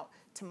reach out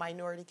to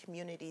minority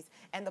communities,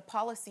 and the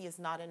policy is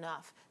not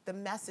enough. The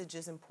message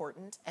is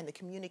important, and the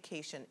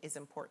communication is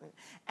important.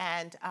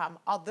 And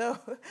although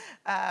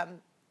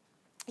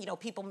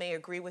people may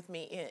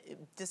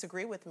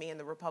disagree with me in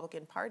the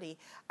Republican Party,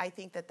 I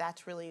think that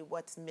that's really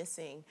what's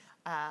missing.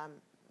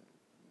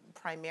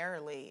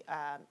 Primarily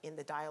in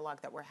the dialogue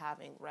that we're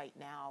having right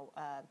now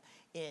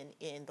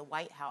in the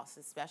White House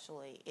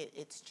especially.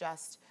 It's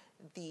just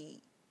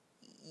you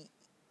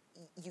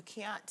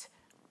can't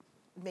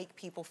make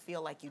people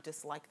feel like you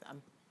dislike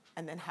them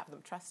and then have them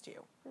trust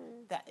you.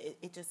 That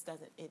it just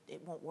doesn't,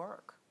 it won't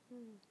work.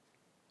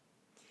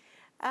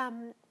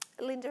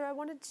 Linda, I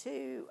wanted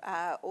to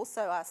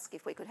also ask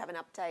if we could have an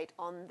update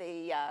on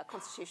the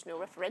constitutional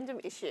referendum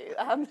issue.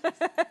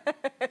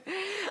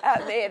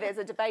 Mayor, there's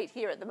a debate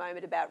here at the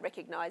moment about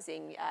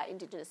recognising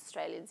Indigenous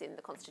Australians in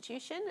the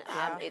Constitution.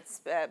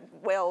 It's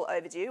well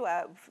overdue,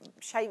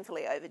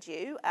 shamefully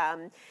overdue.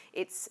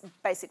 It's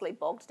basically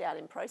bogged down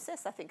in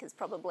process, I think is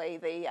probably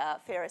the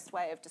fairest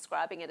way of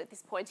describing it at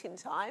this point in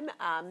time.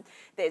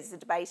 There's a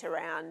debate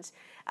around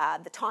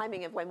the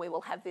timing of when we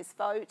will have this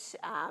vote,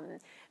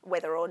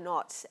 whether or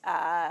not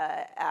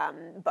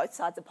both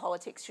sides of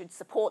politics should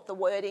support the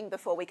wording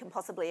before we can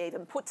possibly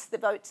even put the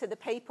vote to the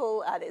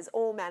people. There's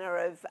all manner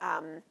of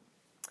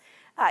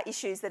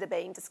issues that are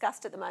being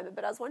discussed at the moment.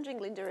 But I was wondering,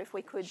 Linda, if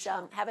we could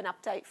have an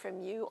update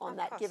from you on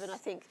that, given I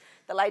think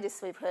the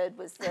latest we've heard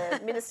was the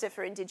Minister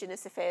for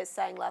Indigenous Affairs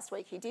saying last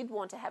week he did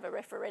want to have a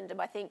referendum,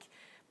 I think,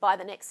 by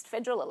the next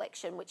federal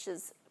election, which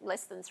is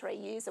less than 3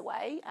 years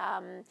away,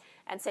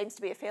 and seems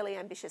to be a fairly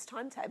ambitious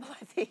timetable,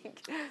 I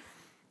think.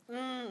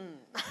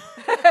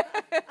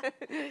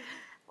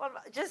 Well,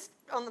 just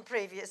on the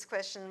previous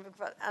question, we've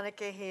got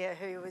Annika here,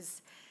 who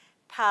was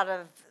part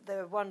of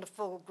the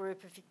wonderful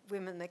group of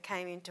women that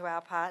came into our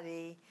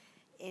party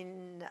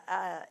in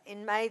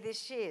May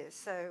this year.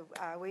 So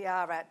we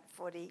are at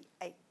 48%.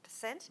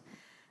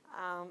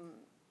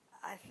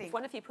 I think if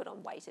one of you put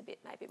on weight a bit,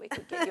 maybe we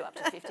could get you up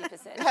to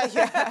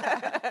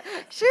 50%.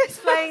 She was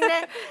playing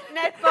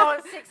netball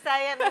at 6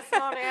 a.m. this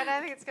morning. I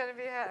don't think it's going to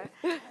be her.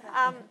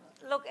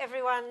 Look,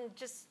 everyone,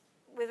 just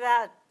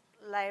without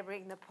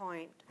labouring the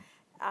point,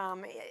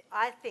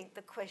 I think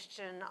the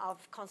question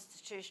of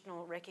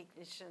constitutional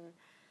recognition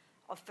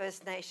of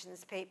First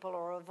Nations people,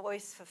 or a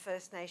voice for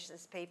First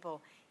Nations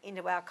people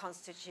into our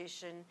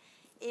constitution,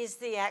 is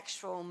the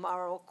actual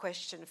moral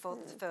question for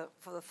the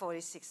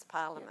 46th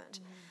Parliament.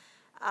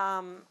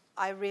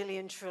 I really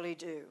and truly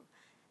do.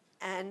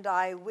 And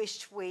I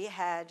wish we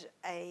had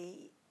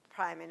a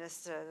Prime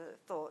Minister that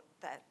thought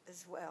that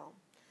as well.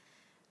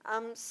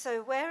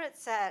 So where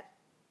it's at,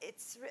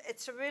 it's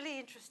a really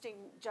interesting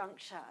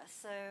juncture.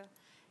 So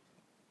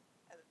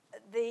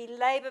the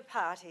Labor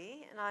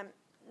Party, and I'm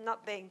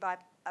not being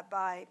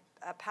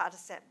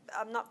partisan.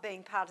 I'm not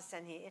being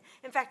partisan here.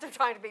 In fact, I'm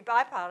trying to be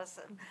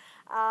bipartisan.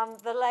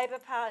 The Labor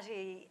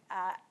Party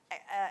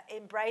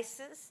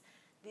embraces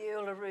the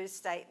Uluru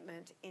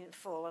Statement in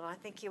full, and I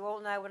think you all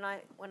know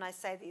when I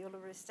say the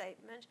Uluru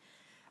Statement,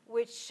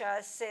 which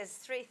says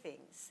 3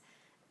 things: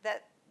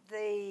 that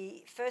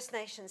the First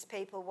Nations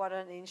people want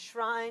an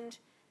enshrined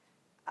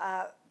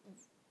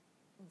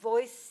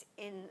voice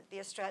in the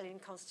Australian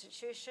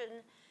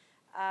Constitution.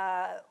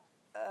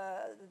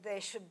 There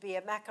should be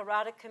a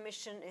Makarrata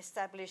Commission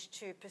established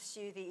to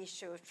pursue the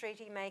issue of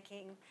treaty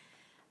making.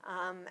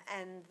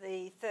 And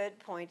the third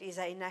point is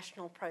a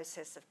national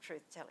process of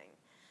truth-telling.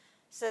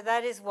 So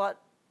that is what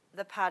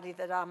the party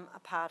that I'm a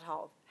part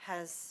of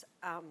has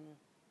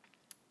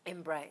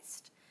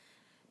embraced.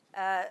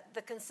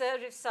 The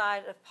Conservative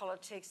side of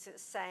politics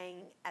is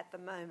saying at the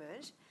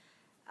moment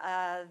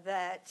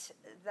that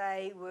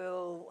they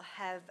will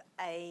have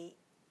a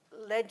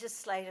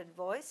legislated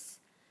voice,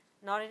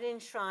 not an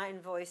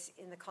enshrined voice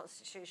in the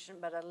Constitution,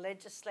 but a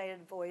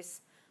legislated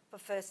voice for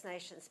First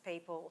Nations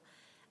people,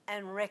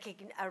 and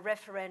a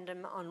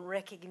referendum on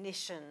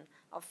recognition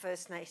of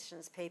First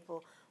Nations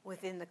people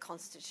within the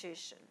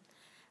Constitution.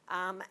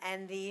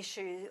 And the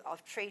issue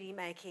of treaty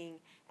making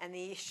and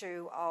the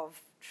issue of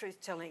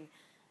truth-telling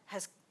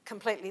has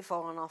completely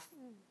fallen off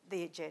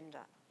the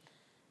agenda.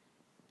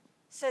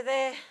 So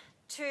they're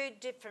 2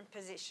 different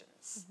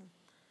positions.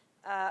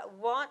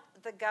 What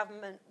the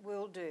government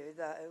will do,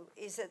 though,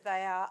 is that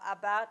they are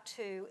about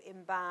to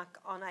embark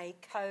on a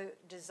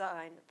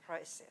co-design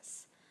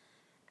process.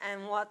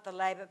 And what the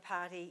Labor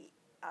Party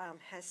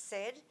has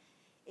said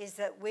is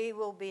that we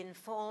will be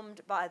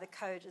informed by the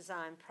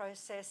co-design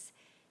process.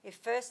 If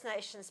First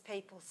Nations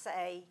people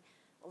say,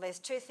 well, there's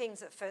 2 things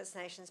that First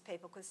Nations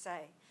people could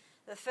say.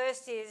 The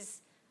first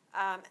is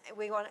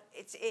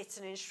it's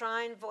an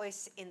enshrined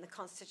voice in the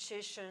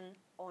Constitution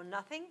or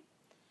nothing,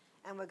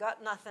 and we've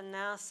got nothing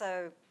now,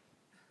 so,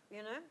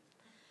 you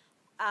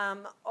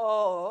know.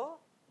 Or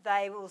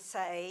they will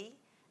say,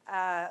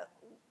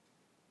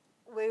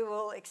 we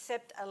will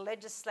accept a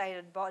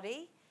legislated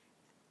body,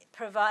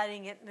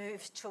 providing it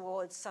moves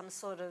towards some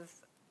sort of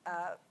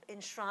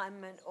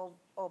enshrinement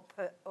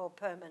or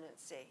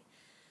permanency.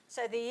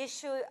 So the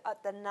issue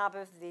at the nub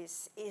of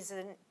this is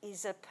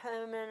a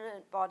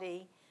permanent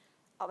body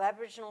of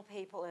Aboriginal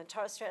people and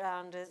Torres Strait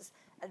Islanders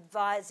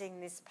advising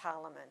this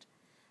Parliament.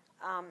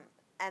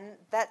 And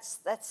that's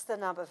the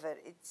nub of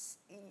it.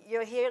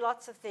 You'll hear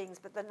lots of things,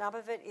 but the nub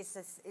of it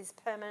is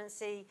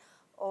permanency,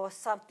 or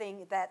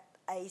something that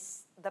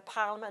the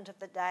Parliament of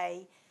the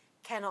day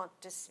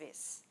cannot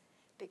dismiss,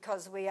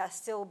 because we are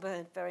still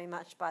burnt very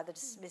much by the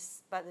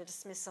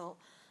dismissal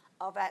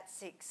of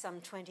ATSIC some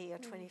 20 or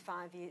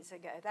 25 years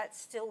ago. That's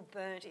still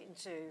burnt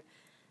into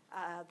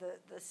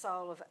the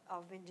soul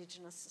of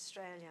Indigenous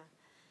Australia.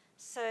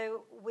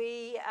 So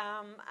we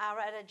are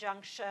at a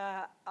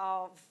juncture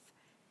of,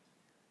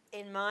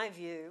 in my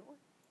view,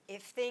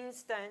 if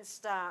things don't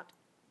start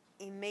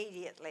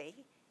immediately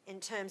in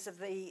terms of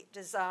the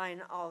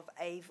design of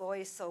a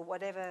voice or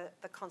whatever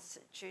the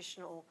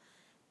constitutional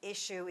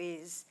issue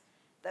is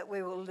that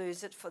we will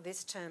lose it for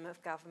this term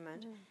of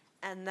government,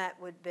 and that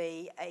would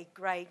be a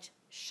great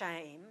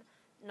shame,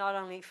 not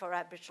only for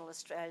Aboriginal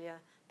Australia,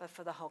 but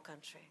for the whole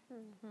country.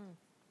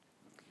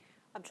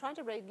 I'm trying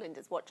to read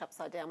Linda's watch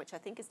upside down, which I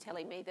think is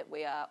telling me that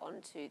we are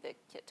on to the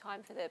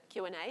time for the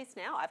Q&As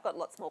now. I've got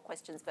lots more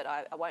questions, but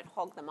I won't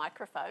hog the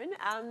microphone.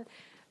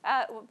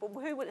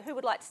 Who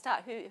would like to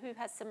start? Who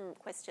has some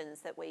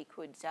questions that we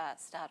could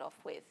start off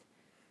with?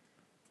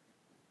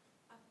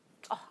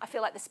 Oh, I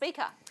feel like the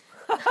speaker.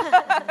 On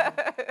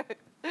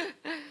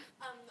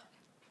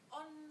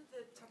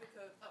the topic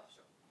of...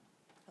 sure.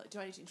 Do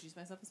I need to introduce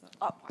myself as well?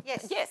 Oh,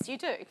 yes, you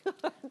do.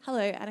 Hello,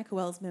 Annika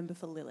Wells, member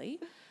for Lily.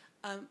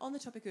 On the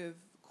topic of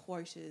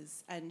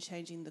quotas and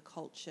changing the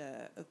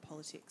culture of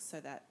politics so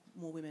that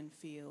more women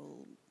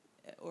feel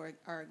or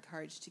are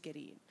encouraged to get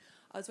in,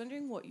 I was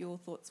wondering what your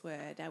thoughts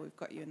were, now we've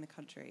got you in the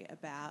country,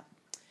 about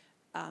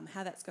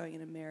how that's going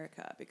in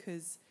America,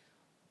 because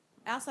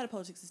our side of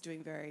politics is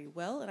doing very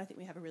well, and I think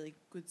we have a really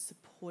good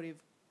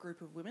supportive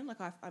group of women. Like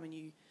I'm a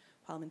new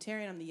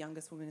parliamentarian, I'm the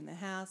youngest woman in the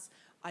House,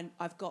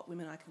 I've got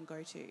women I can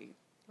go to.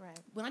 Right.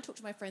 When I talk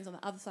to my friends on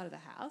the other side of the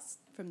House,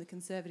 from the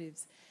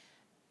Conservatives,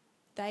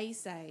 they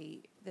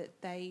say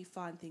that they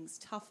find things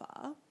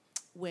tougher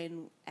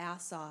when our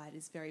side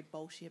is very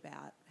bolshy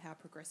about how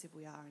progressive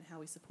we are and how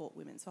we support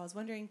women. So I was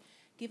wondering,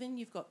 given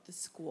you've got the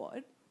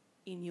Squad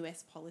in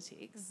US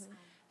politics,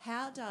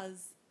 how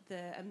does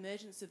the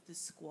emergence of the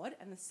Squad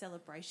and the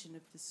celebration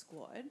of the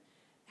Squad,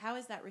 how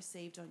is that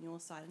received on your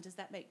side, and does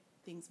that make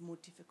things more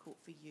difficult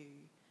for you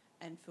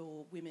and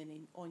for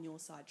women on your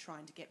side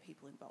trying to get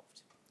people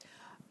involved?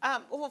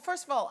 Well,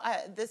 first of all,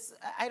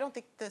 I don't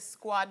think the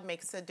Squad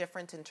makes a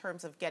difference in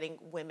terms of getting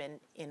women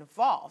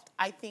involved.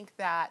 I think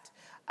that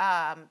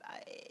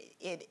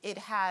it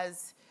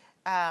has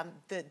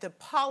the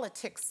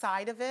politics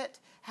side of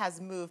it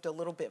has moved a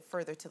little bit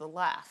further to the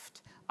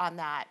left on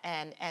that,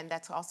 and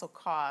that's also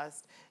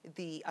caused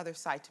the other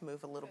side to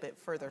move a little bit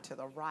further to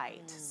the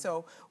right.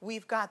 So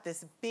we've got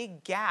this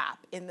big gap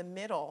in the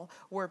middle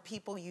where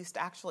people used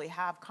to actually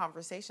have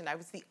conversation. I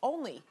was the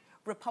only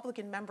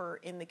Republican member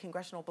in the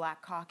Congressional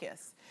Black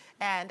Caucus.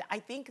 And I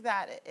think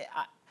that,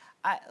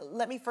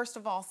 let me first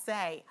of all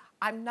say,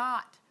 I'm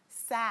not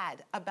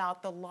sad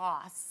about the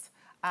loss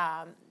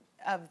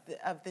of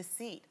the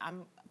seat.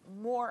 I'm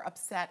more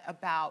upset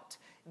about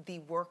the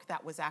work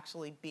that was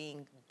actually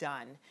being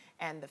done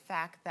and the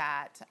fact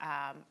that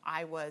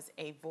I was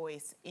a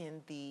voice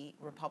in the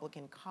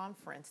Republican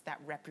conference that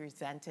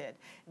represented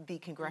the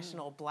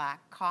Congressional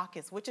Black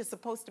Caucus, which is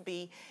supposed to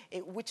be,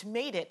 which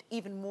made it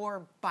even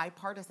more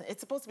bipartisan. It's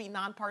supposed to be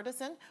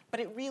nonpartisan, but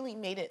it really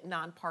made it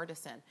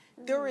nonpartisan.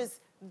 There is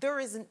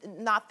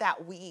not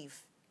that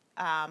weave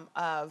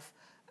of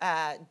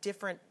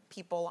different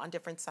people on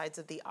different sides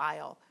of the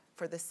aisle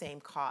for the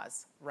same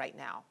cause right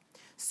now.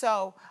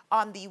 So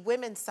on the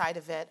women's side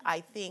of it,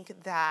 I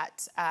think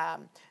that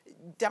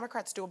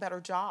Democrats do a better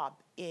job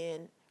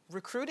in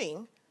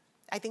recruiting.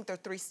 I think there are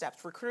 3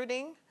 steps: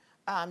 recruiting,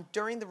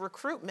 during the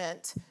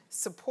recruitment,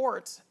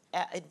 support,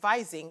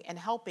 advising and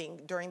helping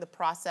during the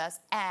process,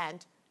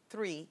 and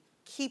 3,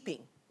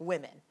 keeping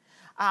women.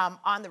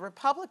 On the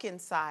Republican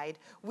side,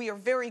 we are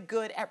very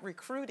good at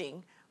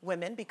recruiting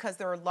women because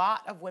there are a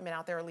lot of women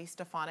out there. Elise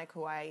Stefanik,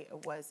 who I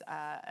was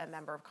a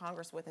member of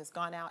Congress with, has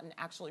gone out and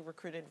actually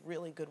recruited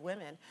really good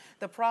women.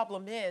 The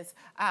problem is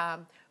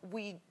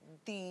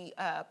the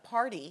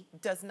party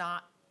does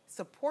not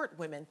support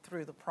women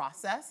through the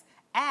process,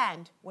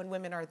 and when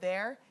women are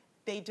there,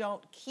 they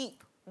don't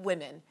keep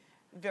women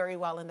very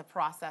well in the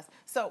process.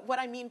 So what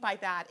I mean by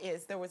that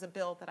is there was a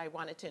bill that I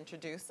wanted to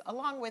introduce,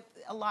 along with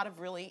a lot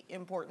of really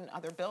important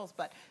other bills,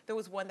 but there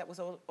was one that was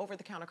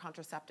over-the-counter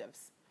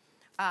contraceptives.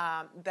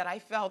 That I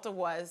felt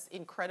was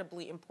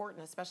incredibly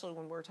important, especially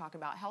when we're talking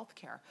about health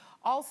care.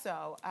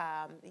 Also,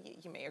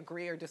 you may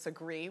agree or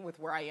disagree with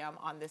where I am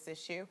on this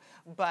issue,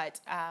 but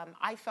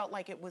I felt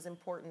like it was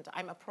important.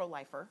 I'm a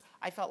pro-lifer.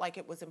 I felt like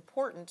it was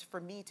important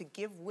for me to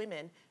give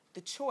women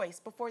the choice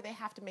before they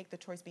have to make the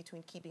choice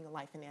between keeping a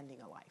life and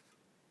ending a life.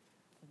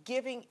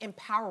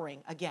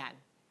 Empowering, again,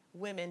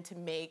 women to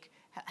make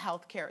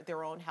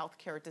their own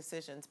healthcare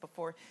decisions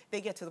before they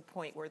get to the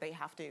point where they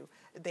have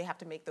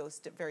to make those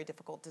very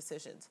difficult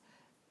decisions.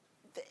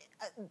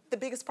 The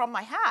biggest problem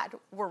I had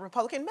were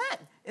Republican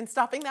men in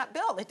stopping that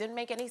bill. It didn't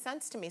make any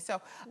sense to me. So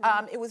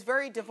it was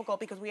very difficult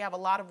because we have a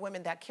lot of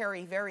women that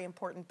carry very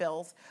important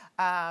bills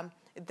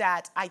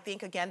that I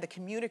think, again, the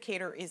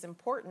communicator is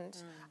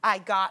important. I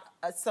got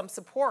some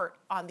support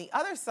on the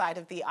other side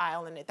of the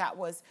aisle, and that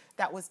was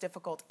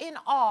difficult. In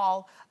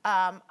all,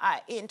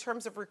 in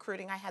terms of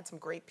recruiting, I had some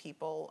great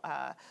people.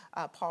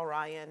 Paul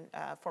Ryan,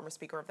 former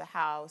Speaker of the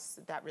House,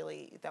 that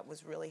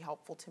was really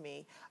helpful to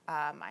me.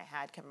 I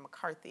had Kevin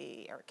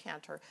McCarthy, Eric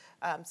Cantor,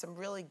 some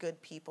really good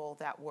people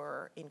that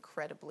were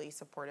incredibly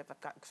supportive.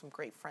 I've got some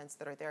great friends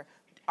that are there.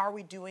 Are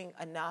we doing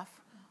enough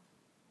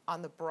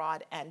on the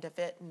broad end of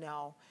it?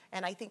 No.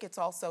 And I think it's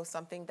also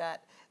something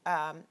that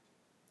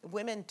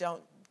women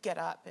don't get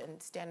up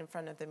and stand in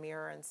front of the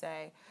mirror and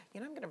say,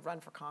 I'm going to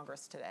run for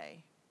Congress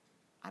today.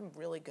 I'm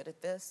really good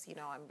at this. You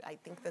know, I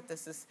think that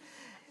this is,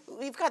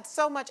 we've got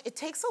so much, it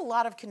takes a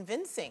lot of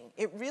convincing.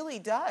 It really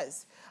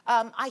does.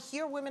 I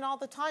hear women all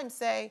the time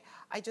say,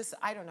 I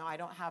don't know, I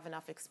don't have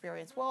enough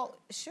experience. Well,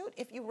 shoot,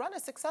 if you run a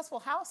successful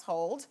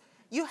household,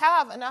 you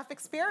have enough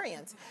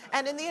experience.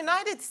 And in the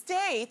United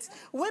States,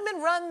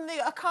 women run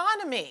the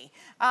economy.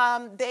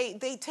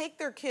 They take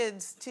their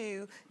kids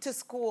to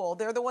school.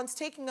 They're the ones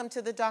taking them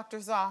to the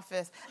doctor's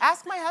office.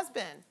 Ask my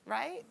husband,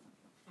 right?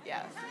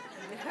 Yes.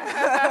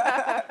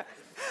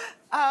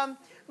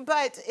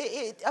 But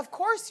of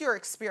course you're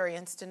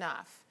experienced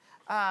enough.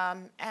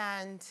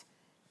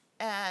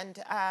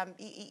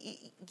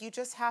 You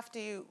just have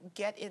to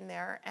get in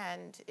there,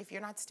 and if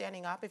you're not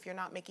standing up, if you're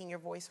not making your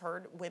voice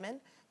heard, women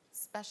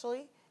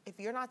especially, if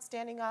you're not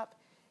standing up,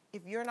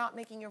 if you're not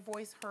making your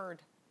voice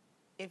heard,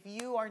 if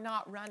you are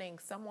not running,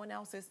 someone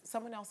else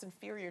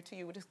inferior to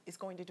you is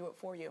going to do it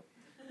for you.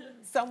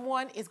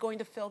 Someone is going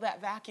to fill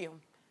that vacuum.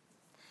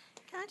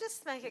 Can I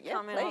just make a Yeah,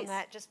 comment on please.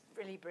 that, just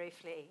really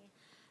briefly?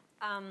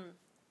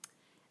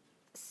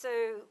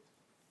 So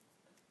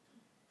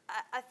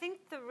I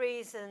think the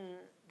reason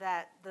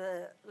that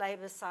the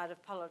Labor side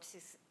of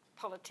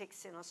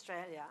politics in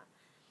Australia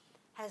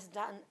has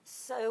done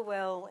so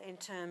well in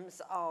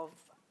terms of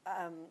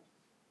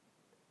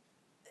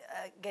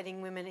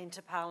getting women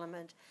into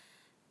Parliament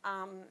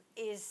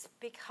is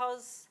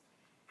because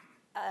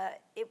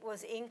it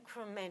was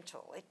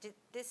incremental.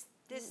 This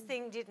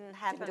thing didn't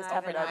happen just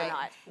happen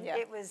overnight. Yeah.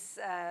 It was.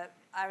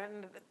 I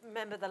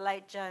remember the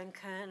late Joan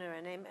Kerner,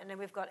 and then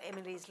we've got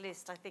Emily's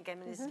List. I think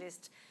Emily's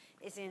List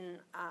is in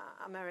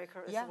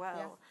America as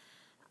well.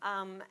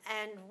 Yeah.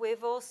 And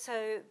we've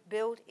also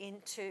built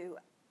into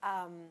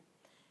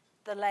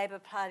the Labor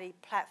Party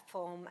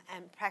platform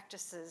and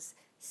practices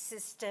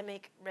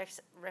systemic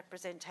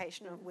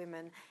representation of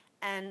women,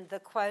 and the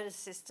quota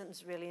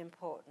system's really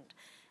important.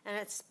 And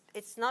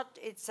it's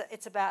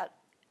about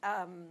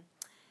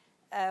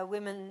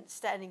women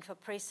standing for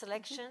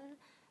pre-selection,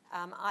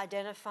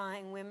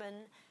 identifying women,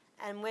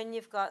 and when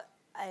you've got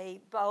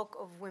a bulk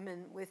of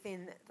women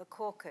within the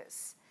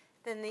caucus,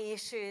 then the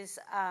issues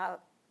are,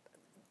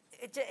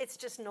 it's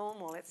just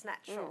normal, it's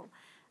natural.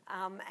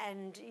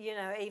 And, you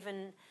know,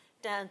 even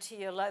down to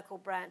your local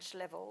branch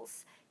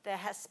levels, there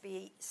has to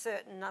be a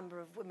certain number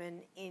of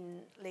women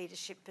in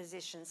leadership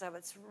positions. So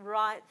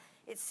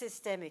it's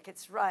systemic,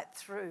 it's right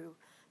through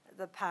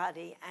the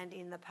party and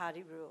in the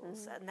party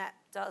rules, and that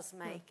does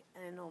make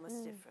an enormous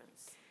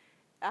difference.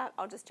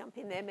 I'll just jump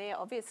in there, Mia.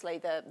 Obviously,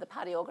 the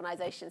party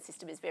organisation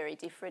system is very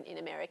different in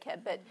America,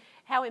 but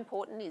how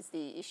important is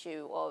the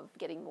issue of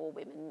getting more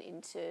women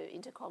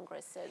into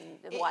Congress and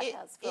the White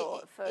House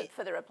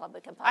for the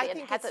Republican Party?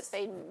 And has it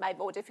been made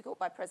more difficult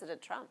by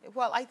President Trump?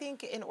 Well, I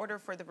think in order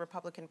for the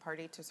Republican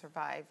Party to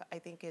survive, I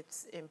think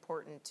it's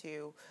important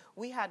to,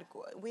 we had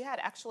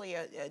actually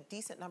a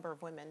decent number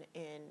of women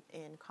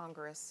in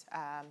Congress.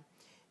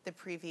 The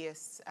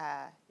previous,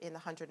 in the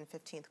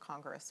 115th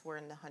Congress, we're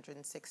in the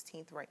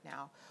 116th right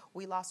now.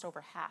 We lost over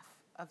half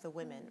of the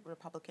women,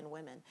 Republican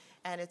women.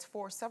 And it's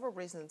for several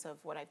reasons of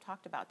what I've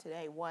talked about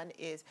today. One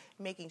is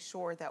making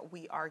sure that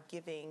we are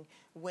giving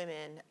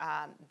women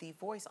the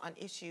voice on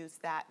issues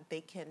that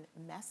they can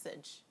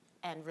message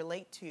and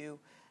relate to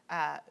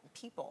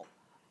people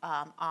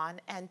on.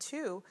 And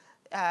two,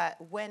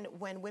 when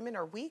women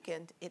are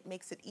weakened, it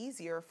makes it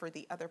easier for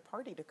the other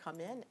party to come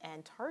in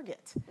and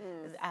target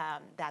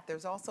that.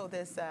 There's also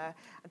this,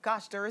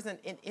 there isn't,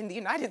 in the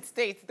United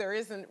States, there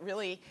isn't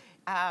really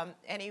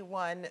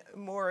anyone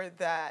more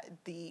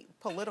the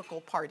political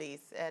parties.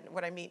 And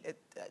what I mean,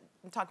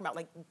 I'm talking about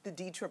like the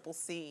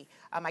DCCC.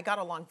 I got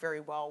along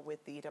very well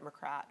with the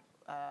Democrat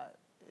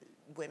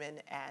women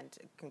and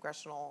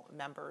congressional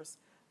members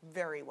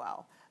very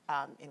well.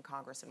 In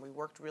Congress, and we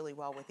worked really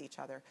well with each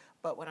other.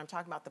 But when I'm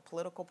talking about the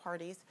political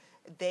parties,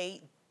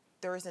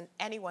 there isn't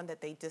anyone that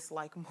they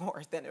dislike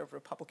more than a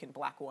Republican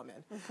black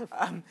woman,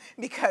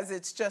 because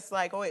it's just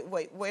like, oh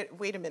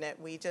wait a minute,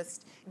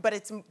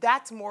 but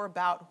that's more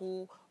about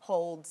who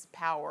holds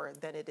power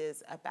than it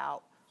is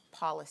about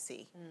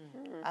policy.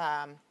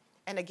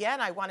 And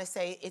again, I want to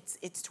say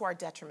it's to our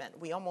detriment.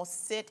 We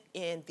almost sit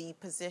in the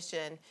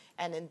position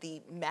and in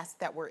the mess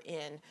that we're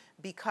in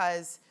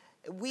because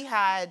we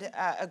had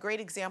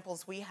great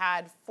examples. We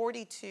had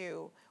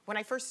 42, when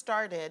I first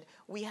started,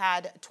 we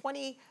had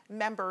 20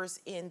 members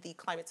in the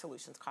Climate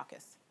Solutions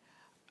Caucus.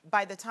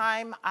 By the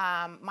time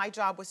my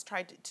job was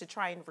to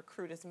try and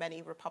recruit as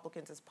many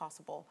Republicans as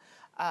possible,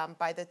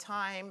 by the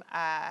time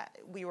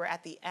we were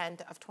at the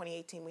end of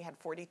 2018, we had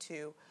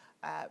 42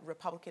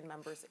 Republican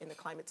members in the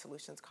Climate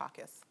Solutions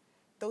Caucus.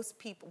 Those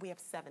people, we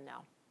have 7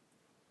 now.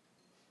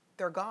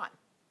 They're gone.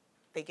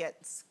 They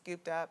get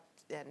scooped up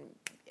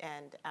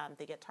and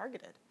they get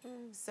targeted.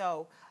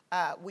 So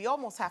we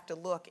almost have to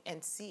look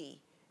and see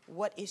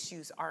what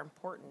issues are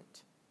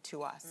important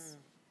to us.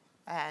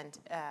 And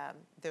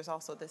there's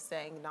also this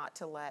saying not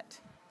to let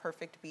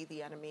perfect be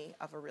the enemy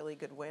of a really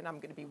good win. I'm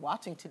going to be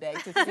watching today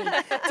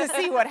to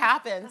see what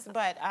happens.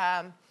 But,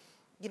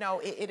 you know,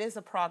 it is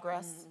a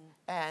progress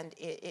and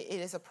it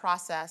is a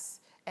process.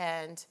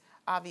 And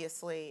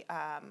obviously,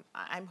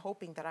 I'm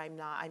hoping that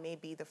I may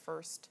be the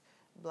first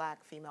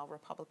Black female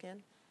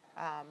Republican.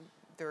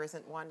 There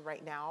isn't one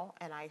right now,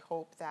 and I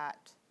hope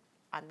that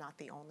I'm not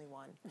the only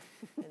one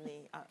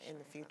in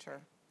the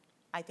future.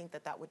 I think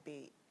that would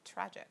be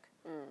tragic.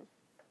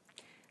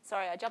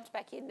 Sorry, I jumped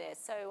back in there.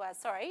 So,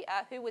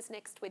 who was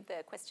next with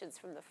the questions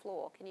from the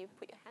floor? Can you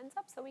put your hands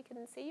up so we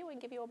can see you and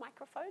give you a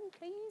microphone,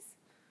 please?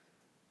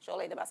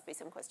 Surely there must be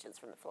some questions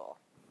from the floor.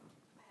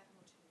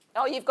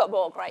 Oh, you've got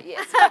more. Great,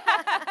 yes.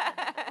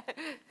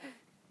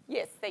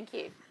 Yes, thank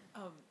you.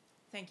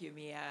 Thank you,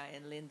 Mia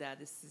and Linda.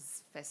 This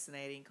is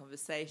fascinating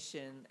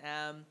conversation.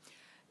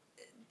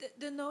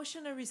 The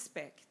notion of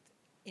respect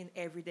in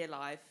everyday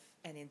life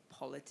and in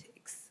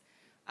politics.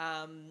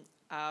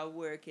 I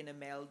work in a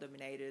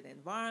male-dominated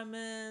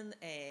environment,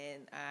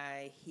 and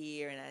I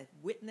hear and I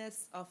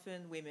witness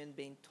often women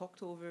being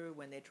talked over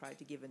when they try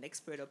to give an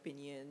expert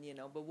opinion,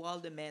 but while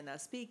the men are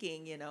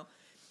speaking,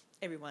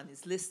 everyone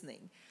is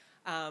listening.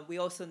 We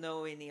also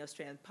know in the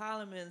Australian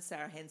Parliament,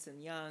 Sarah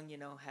Henson-Young,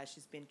 how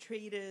she's been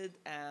treated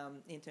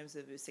in terms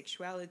of her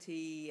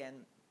sexuality,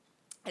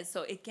 and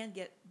so it can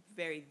get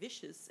very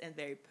vicious and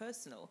very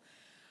personal.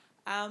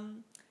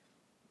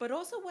 But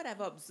also what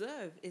I've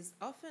observed is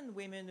often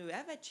women who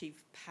have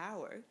achieved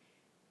power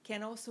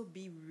can also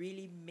be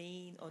really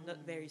mean or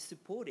not very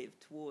supportive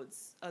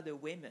towards other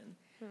women.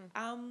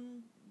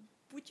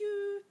 Would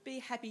you be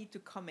happy to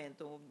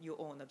comment on your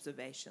own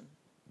observation?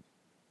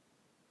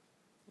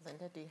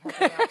 Linda, do you have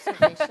any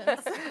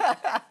observations?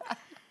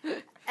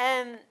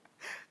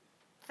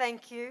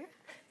 Thank you.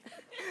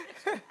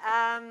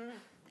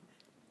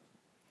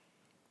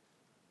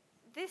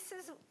 This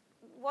is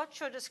what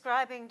you're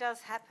describing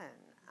does happen.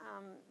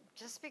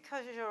 Just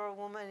because you're a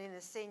woman in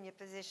a senior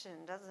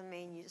position doesn't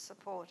mean you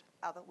support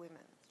other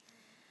women.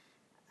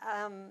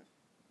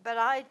 But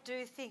I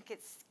do think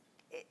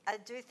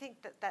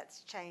that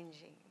that's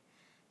changing,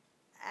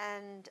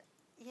 and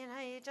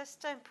you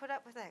just don't put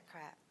up with that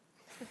crap.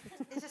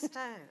 You just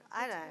don't.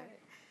 I don't.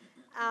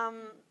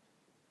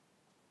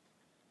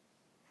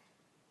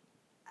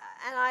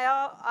 And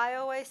I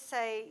always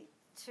say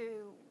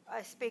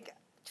I speak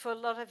to a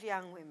lot of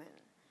young women,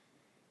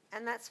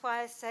 and that's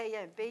why I say,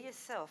 be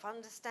yourself,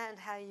 understand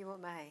how you were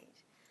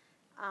made,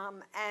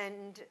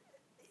 and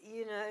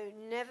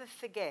never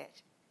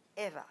forget,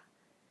 ever,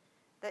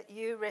 that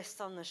you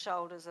rest on the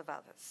shoulders of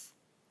others,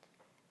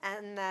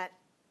 and that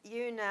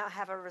you now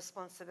have a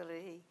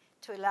responsibility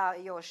to allow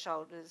your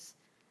shoulders,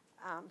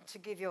 to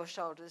give your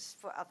shoulders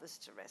for others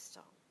to rest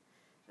on.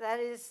 That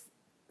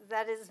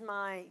is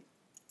my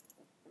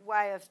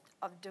way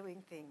of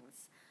doing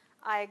things.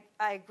 I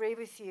agree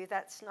with you,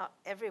 that's not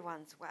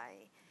everyone's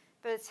way,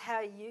 but it's how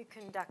you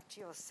conduct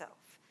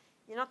yourself.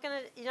 You're not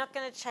going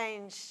to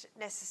change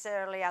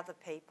necessarily other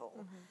people,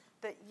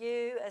 but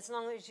you, as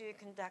long as you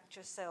conduct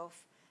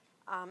yourself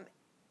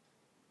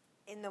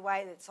in the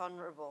way that's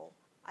honourable,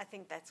 I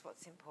think that's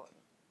what's important.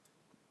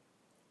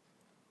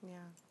 Yeah,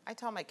 I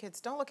tell my kids,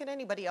 don't look at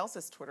anybody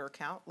else's Twitter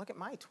account. Look at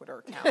my Twitter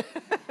account.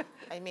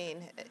 I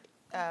mean,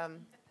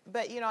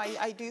 but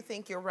I do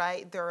think you're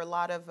right. There are a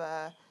lot of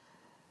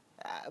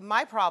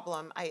my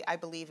problem. I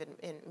believe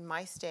in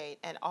my state,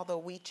 and although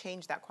we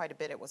changed that quite a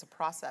bit, it was a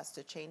process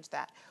to change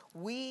that.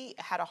 We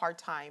had a hard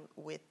time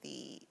with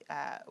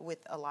with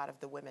a lot of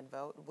the women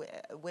vote.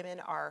 Women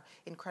are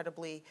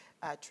incredibly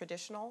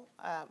traditional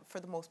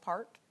for the most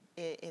part.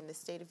 In the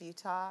state of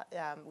Utah,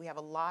 we have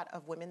a lot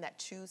of women that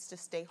choose to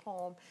stay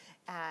home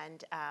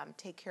and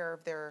take care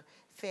of their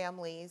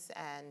families,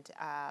 and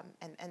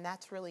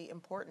that's really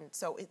important.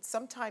 So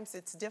sometimes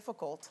it's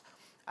difficult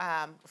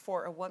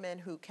for a woman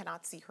who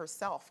cannot see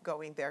herself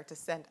going there to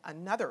send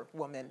another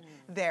woman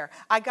there.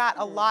 I got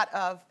a lot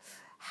of,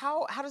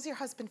 how does your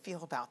husband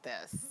feel about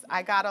this?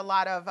 I got a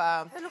lot of,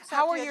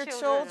 how are your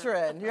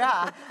children?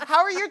 Yeah,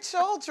 how are your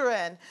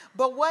children?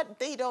 But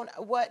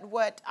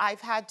what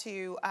I've had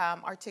to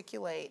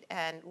articulate,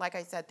 and like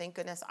I said, thank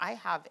goodness I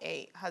have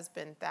a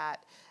husband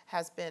that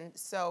has been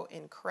so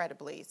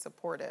incredibly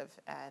supportive,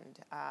 and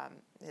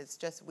it's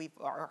just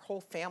our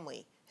whole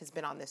family has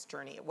been on this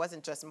journey. It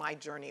wasn't just my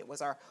journey; it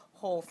was our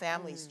whole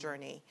family's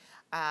journey.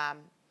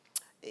 I'm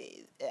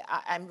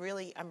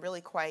really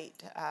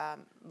quite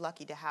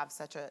lucky to have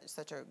such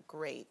a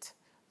great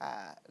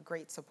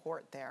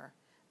support there.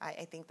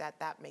 I think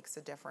that makes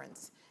a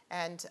difference.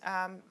 And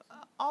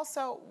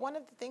also, one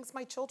of the things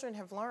my children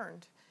have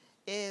learned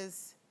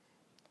is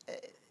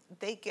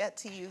they get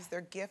to use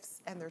their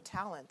gifts and their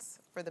talents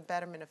for the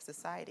betterment of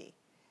society.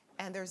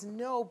 And there's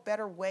no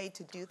better way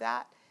to do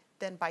that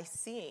than by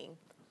seeing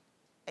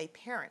a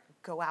parent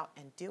go out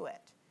and do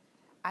it.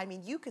 I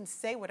mean, you can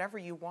say whatever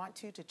you want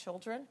to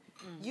children.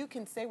 You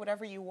can say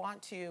whatever you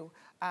want to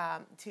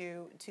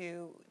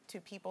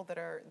people that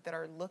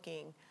are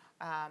looking,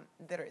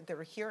 that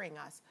are hearing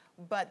us.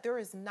 But there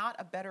is not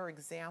a better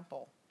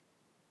example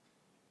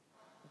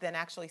than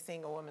actually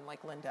seeing a woman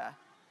like Linda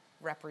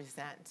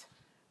represent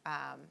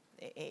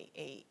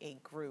a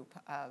group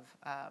of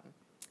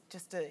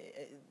just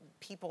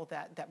people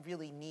that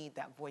really need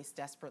that voice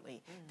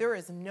desperately. There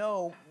is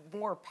no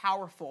more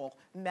powerful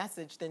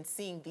message than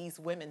seeing these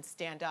women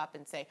stand up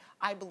and say,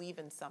 I believe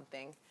in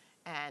something,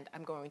 and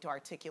I'm going to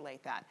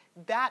articulate that.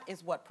 That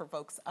is what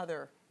provokes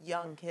other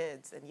young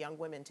kids and young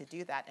women to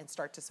do that and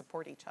start to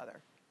support each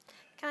other.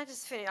 Can I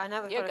just finish? I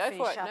know we've Yeah, got to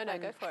go finish for it. up. No,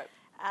 go for it.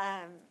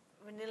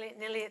 We're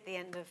nearly at the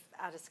end of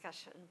our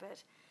discussion,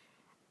 but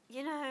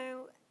you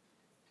know,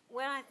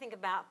 when I think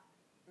about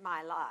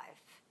my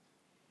life,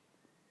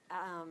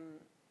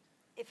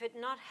 if it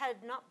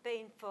had not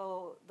been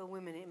for the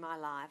women in my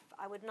life,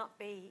 I would not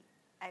be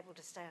able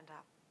to stand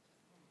up.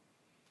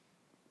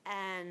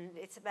 And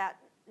it's about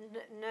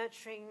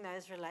nurturing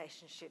those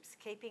relationships,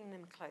 keeping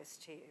them close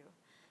to you,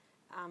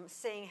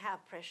 seeing how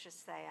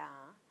precious they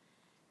are,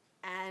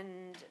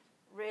 and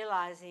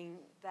realising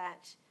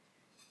that,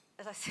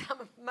 as I said,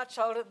 I'm much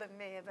older than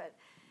Mia, but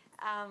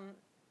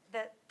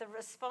that the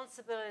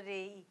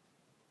responsibility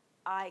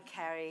I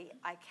carry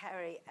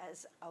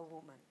as a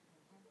woman.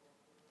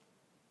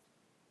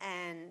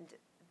 And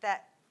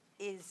that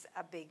is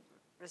a big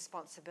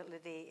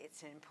responsibility.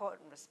 It's an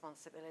important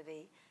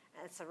responsibility,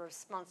 and it's a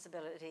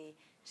responsibility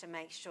to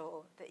make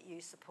sure that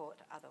you support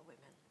other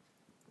women.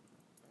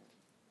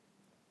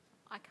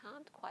 I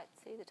can't quite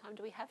see the time.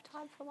 Do we have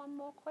time for one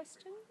more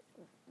question?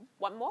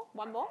 One more?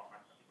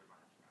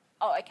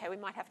 Oh, okay, we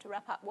might have to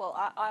wrap up. Well,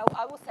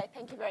 I will say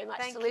thank you very much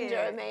Thank to Linda you.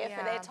 and Mia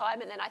for their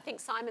time, and then I think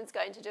Simon's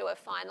going to do a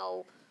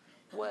final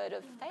word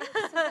of thanks.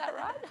 Is that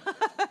right?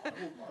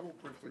 I will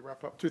briefly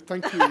wrap up too.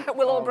 Thank you.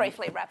 We'll all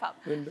briefly wrap up.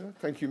 Linda,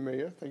 thank you,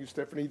 Mia. Thank you,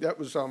 Stephanie. That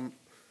was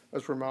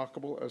as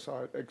remarkable as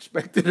I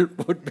expected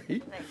it would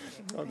be.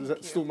 Does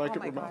that still make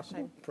it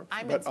remarkable?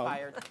 I'm But,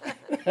 inspired.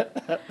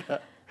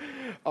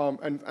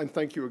 and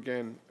thank you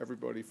again,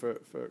 everybody, for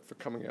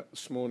coming out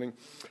this morning.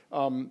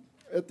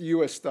 At the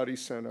US Study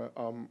Centre,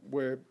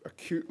 we're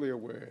acutely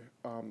aware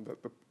that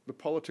the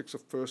politics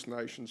of First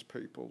Nations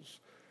peoples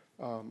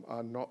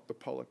are not the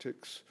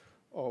politics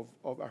of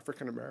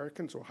African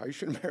Americans or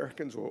Haitian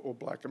Americans or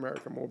Black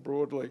America more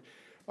broadly.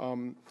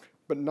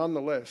 But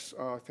nonetheless,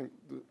 I think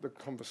the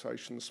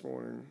conversation this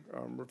morning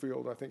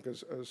revealed, I think,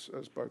 as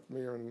both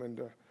Mia and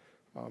Linda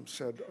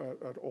said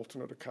at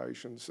alternate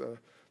occasions,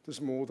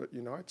 there's more that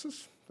unites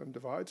us than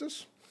divides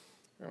us.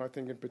 And I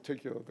think in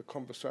particular the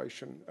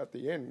conversation at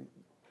the end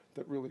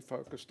that really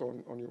focused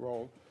on your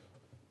role,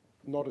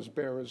 not as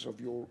bearers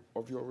of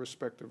your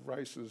respective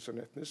races and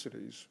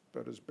ethnicities,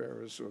 but as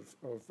bearers of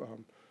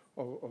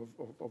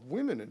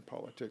women in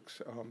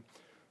politics.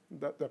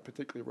 That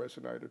particularly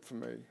resonated for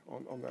me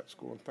on that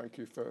score, and thank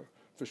you for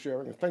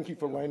sharing, and thank you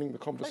for laning the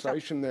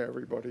conversation there,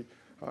 everybody.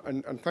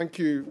 And thank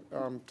you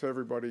to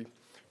everybody,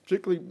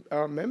 particularly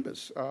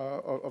members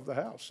of the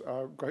House.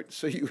 Great to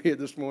see you here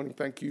this morning.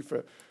 Thank you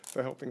for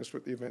helping us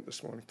with the event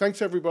this morning.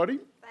 Thanks, everybody.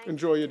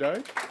 Enjoy your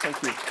day.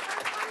 Thank you.